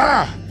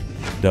 Da!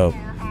 Dope.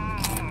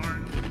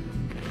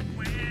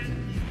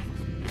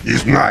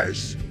 He's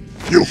nice.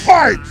 You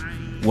fight!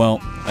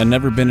 Well, I've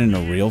never been in a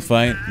real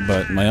fight,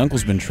 but my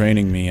uncle's been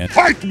training me at—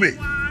 Fight me!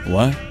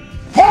 What?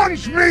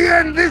 Punch me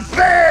in the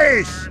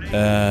face!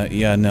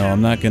 Yeah, no,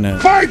 I'm not gonna—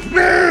 Fight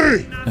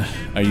me!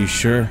 Are you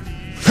sure?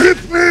 Hit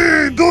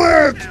me! Do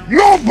it!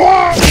 No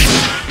bomb!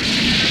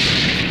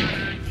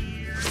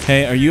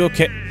 Hey, are you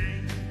okay?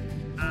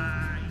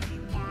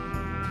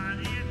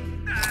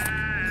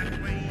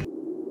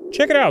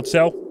 Check it out,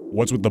 Sal.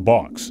 What's with the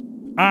box?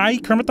 I,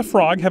 Kermit the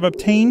Frog, have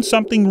obtained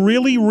something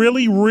really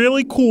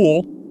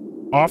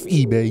cool off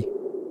eBay.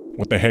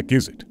 What the heck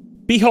is it?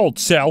 Behold,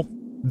 Sal,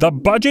 the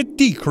budget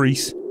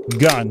decrease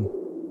gun.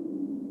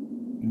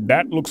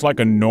 That looks like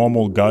a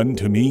normal gun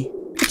to me.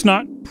 It's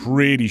not.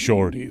 Pretty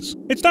sure it is.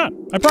 It's not,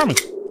 I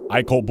promise.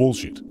 I call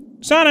bullshit.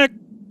 Sonic!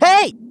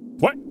 Hey!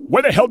 What?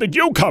 Where the hell did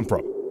you come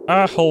from?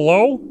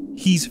 Hello?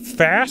 He's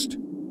fast?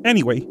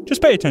 Anyway,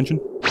 just pay attention.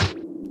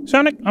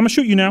 Sonic, I'm gonna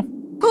shoot you now.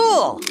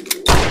 Cool!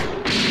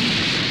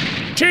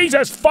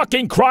 Jesus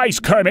fucking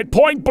Christ, Kermit,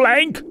 point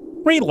blank!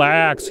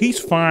 Relax, he's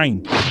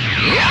fine.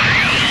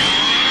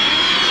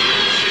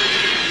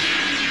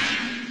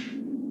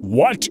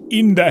 What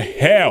in the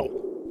hell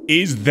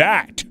is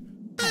that?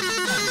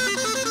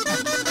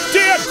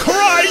 Dear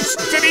Christ!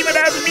 It even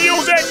has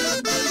music!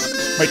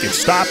 Make it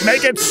stop,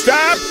 make it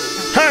stop!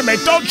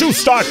 Kermit, don't you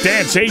start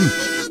dancing!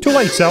 Too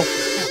late, Cell.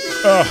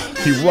 Ugh,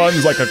 he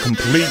runs like a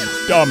complete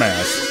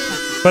dumbass.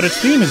 But his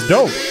theme is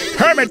dope.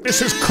 Kermit, this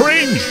is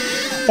cringe!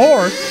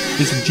 Or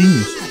it's a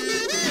genius.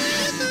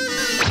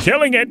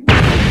 Killing it!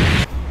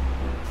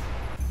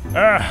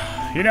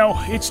 You know,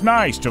 it's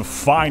nice to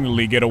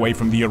finally get away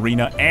from the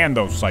arena and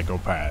those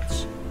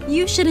psychopaths.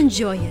 You should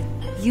enjoy it.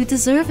 You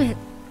deserve it.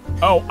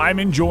 Oh, I'm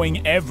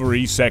enjoying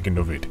every second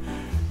of it.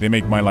 They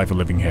make my life a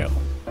living hell.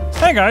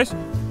 Hey, guys.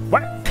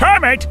 What?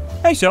 Kermit!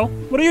 Hey, Cell.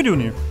 What are you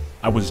doing here?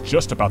 I was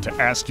just about to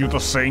ask you the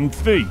same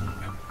thing.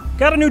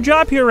 Got a new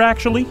job here,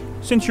 actually.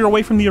 Since you're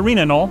away from the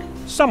arena and all,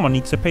 someone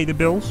needs to pay the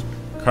bills.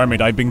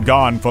 Kermit, I've been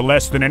gone for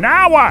less than an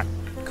hour!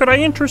 Could I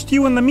interest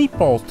you in the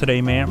meatballs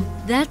today, ma'am?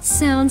 That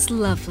sounds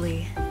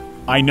lovely.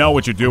 I know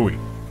what you're doing.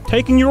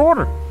 Taking your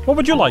order. What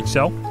would you like,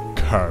 Cell?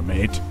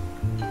 Kermit.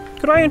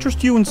 Could I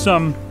interest you in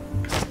some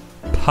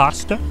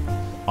pasta?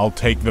 I'll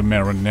take the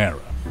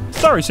marinara.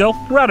 Sorry,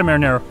 Cell. We're out of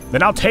marinara.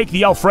 Then I'll take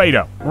the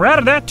Alfredo. We're out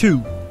of that,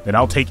 too. Then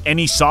I'll take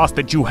any sauce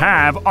that you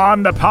have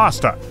on the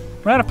pasta.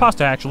 We're out of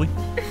pasta, actually.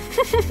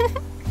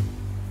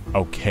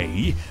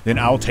 Okay, then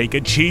I'll take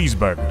a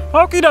cheeseburger.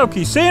 Okie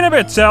dokie. See you in a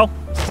bit, Cell.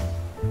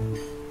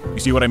 You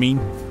see what I mean?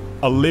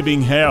 A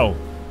living hell.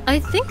 I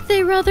think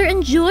they rather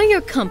enjoy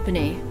your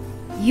company.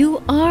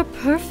 You are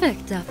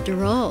perfect,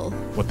 after all.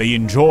 What they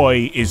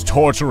enjoy is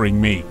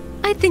torturing me.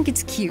 I think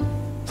it's cute.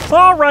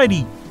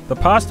 Alrighty. The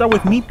pasta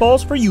with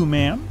meatballs for you,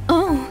 ma'am.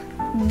 Oh,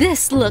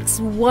 this looks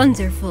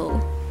wonderful.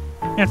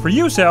 And for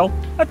you, Cell,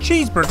 a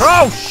cheeseburger.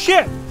 Oh,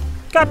 shit!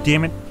 God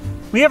damn it.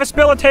 We have a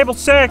spill at table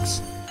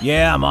 6.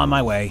 Yeah, I'm on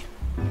my way.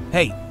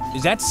 Hey,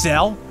 is that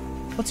Cell?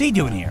 What's he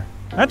doing here?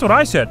 That's what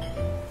I said.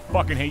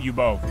 Fucking hate you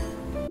both.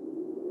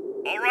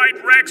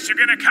 Alright, Rex, you're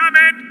gonna come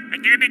in,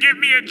 and you're gonna give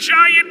me a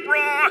giant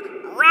bra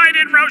right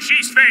in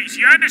Roshi's face,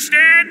 you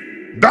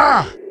understand?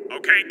 Da!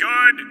 Okay,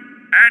 good.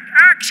 And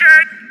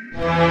action!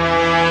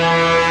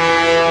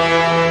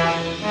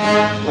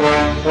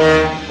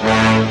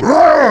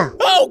 Roar!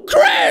 Oh,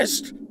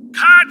 Christ!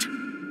 Cut!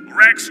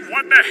 Rex,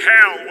 what the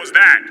hell was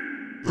that?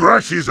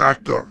 Rex is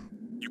actor.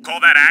 You call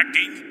that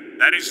acting?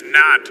 That is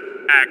not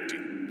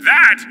acting.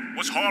 That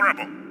was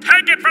horrible.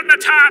 Take it from the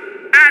top.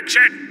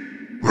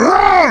 Action!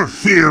 Roar!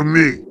 Fear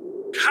me.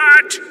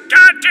 Cut!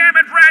 God damn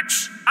it,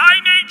 Rex! I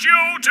need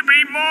you to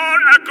be more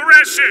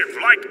aggressive,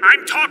 like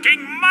I'm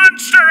talking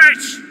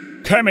monstrous!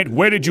 Kermit,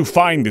 where did you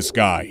find this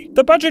guy?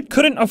 The budget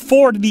couldn't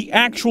afford the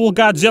actual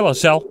Godzilla,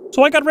 Cell,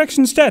 so I got Rex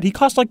instead. He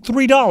cost like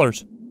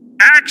 $3.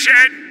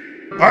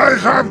 Action! I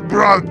have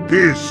brought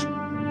peace,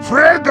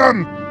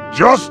 freedom,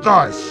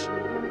 justice,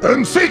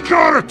 and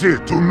security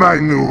to my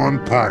new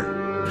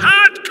empire.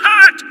 Cut!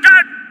 God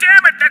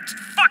damn it, that's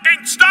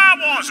fucking Star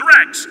Wars,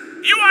 Rex!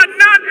 You are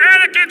not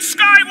Anakin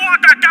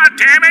Skywalker,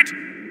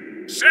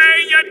 goddammit!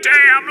 Say your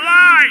damn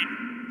line!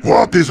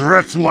 What is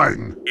Rex's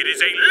line? It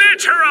is a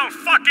literal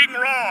fucking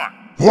roar!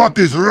 What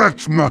is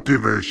Rex's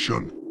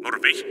motivation?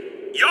 Motivation?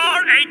 You're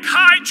a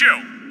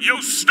kaiju!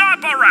 You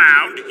stomp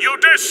around, you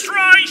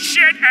destroy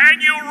shit,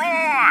 and you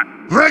roar!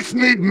 Rex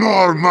need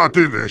more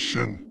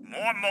motivation.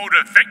 More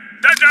motivation?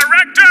 The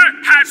director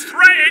has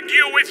threatened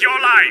you with your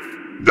life!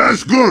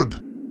 That's good.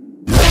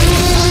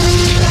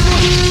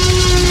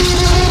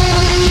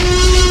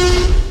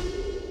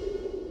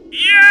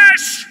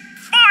 Yes!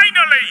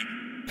 Finally!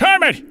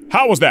 Kermit,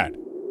 how was that?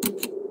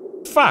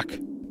 Fuck.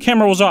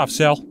 Camera was off,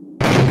 Cell.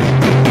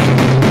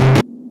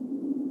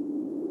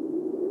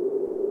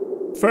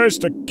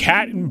 First a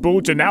cat in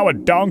boots and now a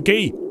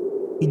donkey?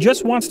 He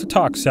just wants to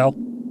talk, Cell.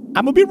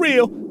 I'ma be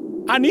real.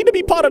 I need to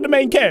be part of the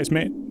main cast,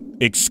 man.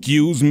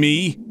 Excuse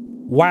me?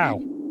 Wow.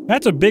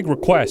 That's a big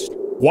request.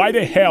 Why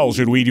the hell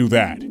should we do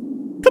that?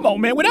 Come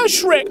on, man. Without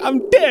Shrek,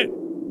 I'm dead.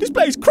 This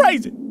place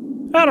crazy.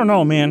 I don't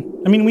know, man.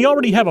 I mean, we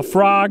already have a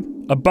frog,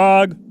 a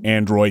bug,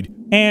 Android,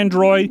 and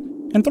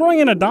throwing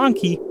in a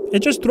donkey,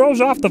 it just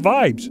throws off the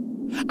vibes.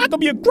 I could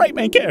be a great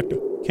main character.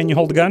 Can you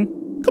hold a gun?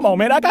 Come on,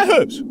 man. I got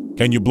hooves.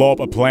 Can you blow up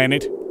a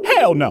planet?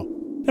 Hell no.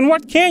 And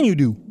what can you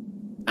do?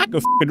 I could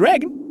f a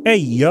dragon. Hey,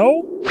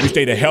 yo. We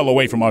stay the hell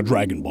away from our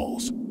Dragon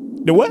Balls.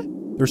 The what?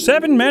 There's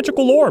 7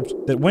 magical orbs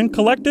that, when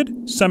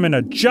collected, summon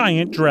a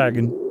giant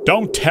dragon.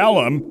 Don't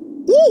tell him.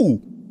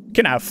 Ooh!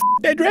 Can I f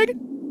that dragon?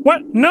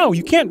 What? No,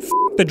 you can't f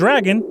the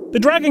dragon. The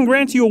dragon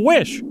grants you a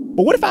wish.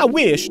 But what if I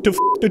wish to f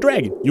the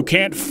dragon? You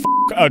can't f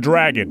a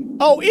dragon.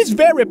 Oh, it's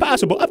very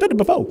possible. I've done it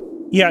before.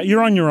 Yeah,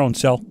 you're on your own,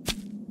 Cell.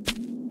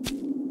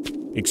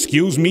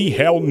 Excuse me?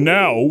 Hell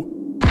no.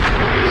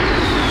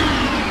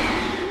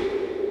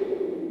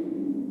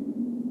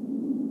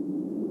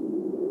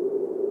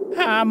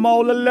 I'm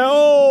all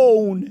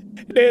alone.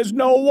 There's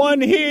no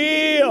one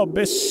here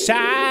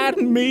beside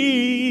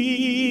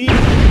me.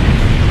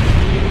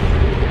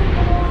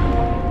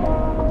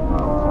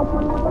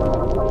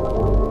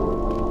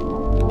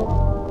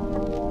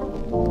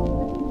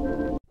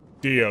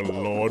 Dear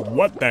Lord,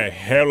 what the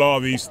hell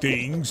are these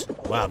things?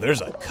 Wow,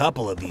 there's a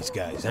couple of these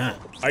guys, huh?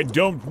 I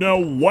don't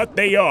know what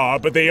they are,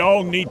 but they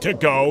all need to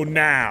go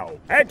now.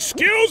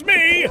 Excuse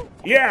me!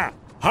 Yeah,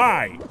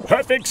 hi,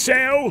 Perfect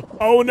Cell,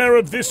 owner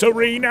of this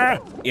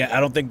arena? Yeah, I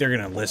don't think they're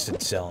gonna listen,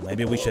 Cell.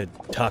 Maybe we should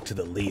talk to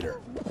the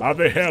leader. How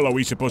the hell are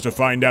we supposed to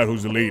find out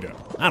who's the leader?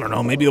 I don't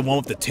know, maybe the one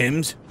with the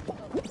Tims?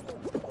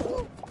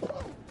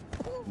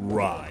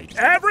 Right.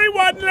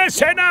 Everyone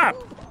listen up!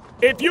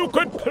 If you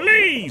could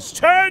please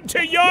turn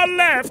to your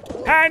left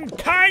and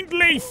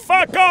kindly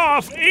fuck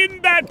off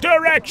in that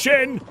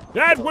direction,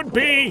 that would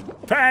be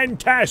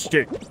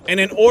fantastic. In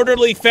an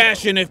orderly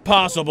fashion, if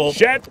possible.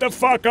 Shut the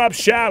fuck up,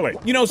 Charlotte.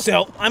 You know,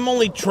 Cell, I'm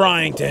only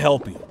trying to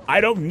help you.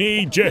 I don't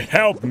need your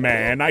help,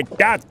 man. I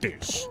got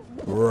this.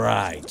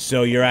 Right,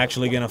 so you're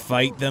actually gonna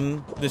fight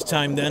them this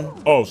time then?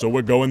 Oh, so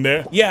we're going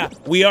there? Yeah,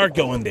 we are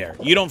going there.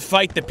 You don't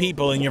fight the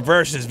people in your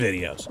Versus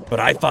videos. But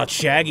I thought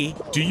Shaggy.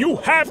 Do you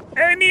have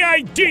any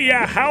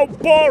idea how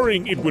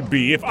boring it would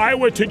be if I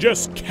were to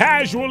just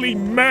casually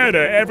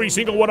murder every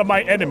single one of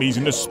my enemies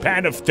in the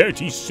span of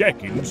 30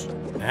 seconds?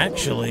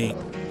 Actually,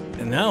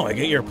 no, I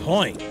get your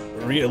point.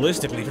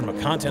 Realistically, from a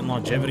content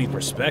longevity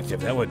perspective,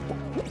 that would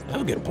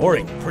get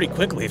boring pretty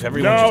quickly if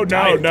everyone just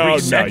died in 3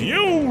 seconds.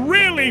 You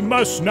really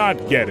must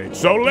not get it,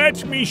 so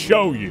let me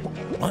show you.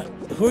 What?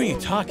 Who are you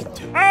talking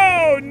to?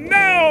 Oh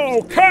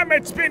no!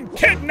 Kermit's been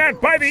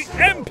kidnapped by the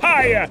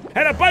Empire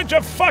and a bunch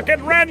of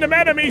fucking random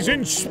enemies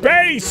in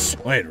space!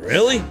 Wait,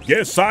 really?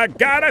 Yes, I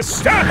gotta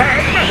stop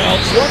him! Well,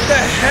 what the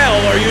hell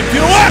are you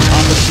doing?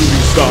 I'm a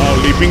shooting star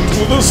leaping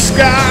through the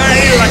sky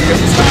like a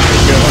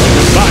tiger,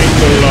 defying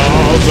the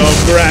laws of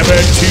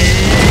gravity.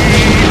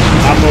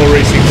 I'm a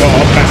racing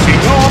car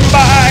passing on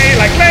by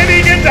like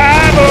Lady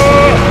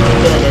Godiva.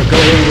 Gonna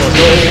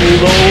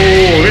go,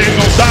 there's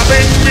no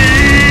stopping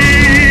me.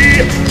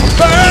 I'm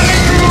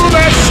burning through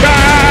the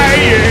sky,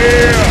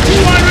 yeah.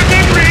 200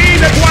 degrees,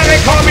 that's why they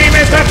call me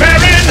Mr.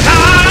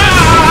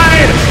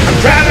 Fahrenheit. I'm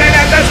traveling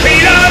at the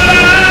speed of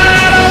light.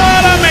 I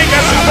wanna make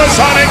a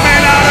supersonic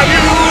man out of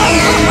you.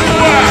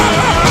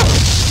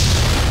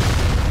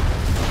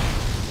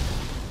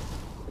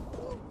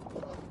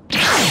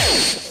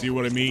 See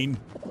what I mean?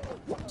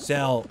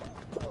 Cell,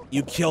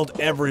 you killed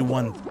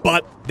everyone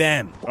but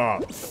them. Oh,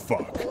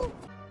 fuck.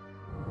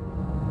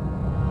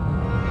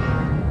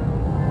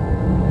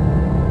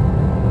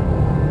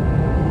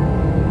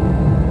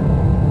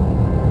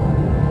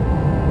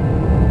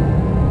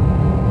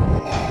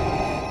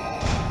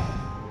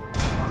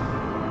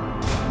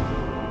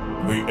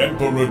 The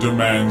Emperor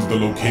demands the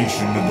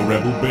location of the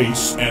Rebel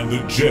base and the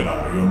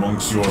Jedi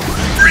amongst your...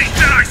 Free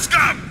Jedi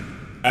scum!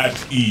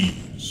 At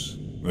ease.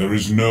 There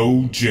is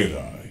no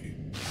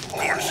Jedi. Of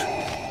course.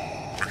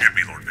 Forgive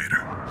me, Lord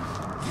Vader.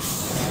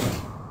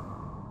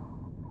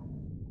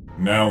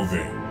 Now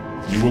then,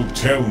 you will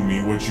tell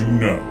me what you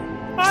know.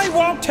 I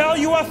won't tell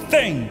you a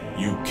thing!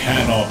 You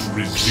cannot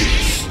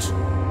resist.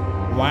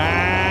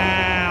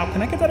 Wow,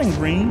 can I get that in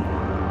green?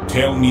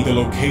 Tell me the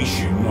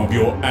location of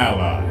your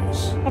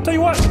allies. I'll tell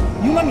you what,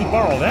 you let me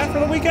borrow that for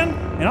the weekend,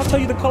 and I'll tell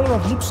you the color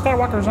of Luke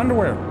Skywalker's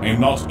underwear. I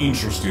am not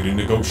interested in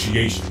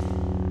negotiation.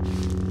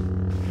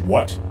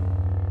 What?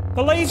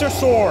 The laser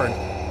sword!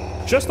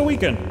 Just the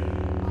weekend.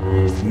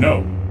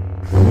 No.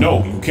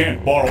 No, you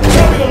can't borrow.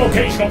 Tell me the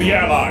location of the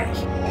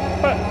allies!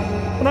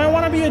 But I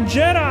want to be a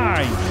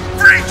Jedi!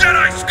 Free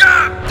Jedi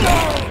scum!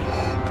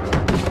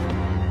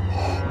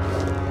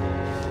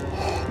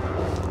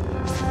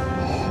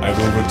 I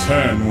will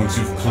return once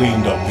you've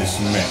cleaned up this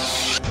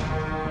mess.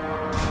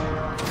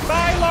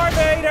 Bye, Lord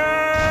Vader!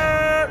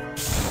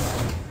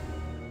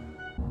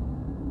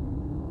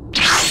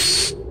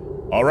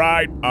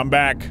 Alright, I'm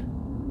back.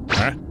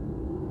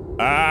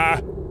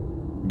 Huh?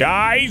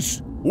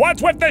 Guys?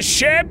 What's with the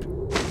ship?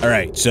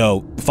 Alright,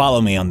 so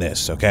follow me on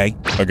this, okay?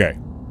 Okay.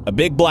 A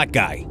big black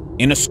guy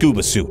in a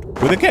scuba suit.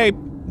 With a cape.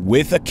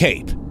 With a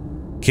cape.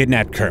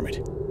 Kidnapped Kermit.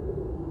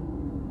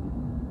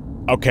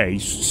 Okay,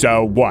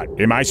 so what?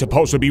 Am I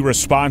supposed to be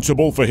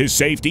responsible for his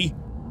safety?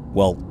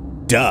 Well,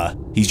 duh.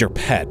 He's your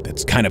pet.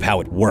 That's kind of how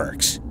it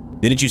works.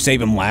 Didn't you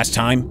save him last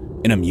time?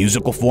 In a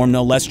musical form,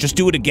 no less. Just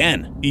do it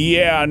again.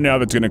 Yeah, no,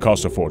 that's gonna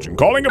cost a fortune.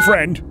 Calling a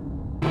friend.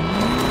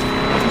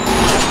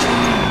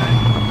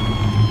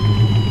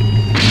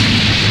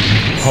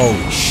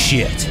 Holy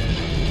shit.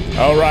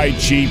 Alright,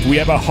 Chief, we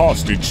have a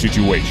hostage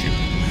situation.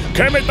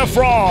 Kermit the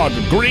Frog,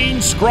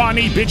 green,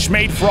 scrawny,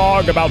 bitch-made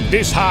frog about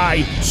this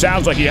high,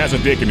 sounds like he has a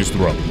dick in his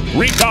throat.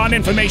 Recon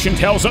information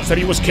tells us that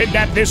he was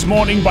kidnapped this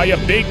morning by a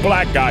big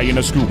black guy in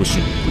a scuba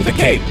suit. With a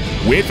cape.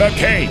 With a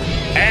cape.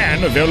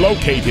 And they're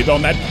located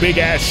on that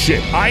big-ass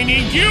ship. I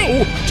need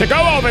you to go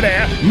over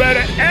there,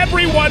 murder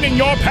everyone in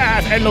your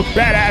path, and look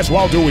badass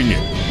while doing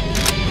it.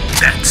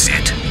 That's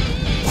it.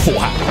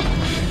 Wow.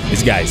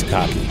 This guy's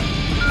cocky.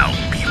 I'll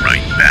be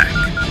right back.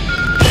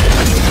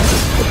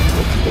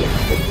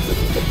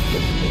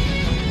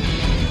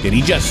 Did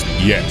he just...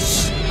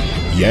 Yes.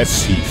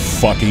 Yes, he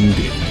fucking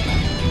did.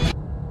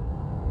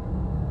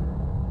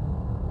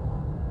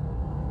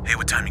 Hey,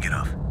 what time you get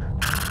off?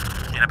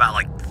 In about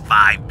like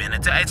 5 minutes.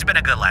 listen, it's been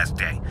a good last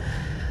day.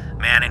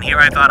 Man, and here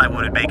I thought I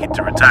wouldn't make it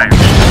to retire.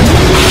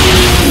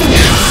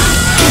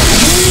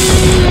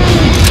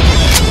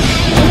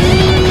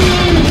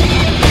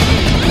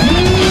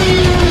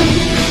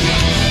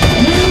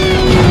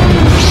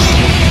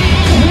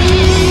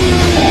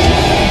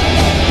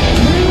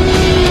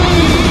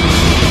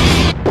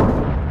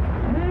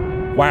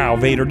 Wow,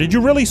 Vader, did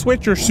you really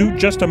switch your suit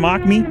just to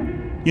mock me?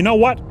 You know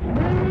what?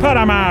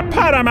 Padama!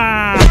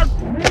 Padama!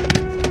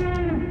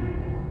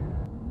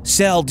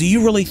 Cell, do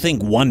you really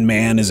think one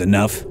man is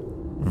enough?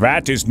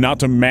 That is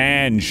not a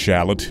man,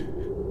 Shallot.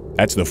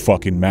 That's the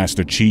fucking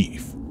Master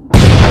Chief.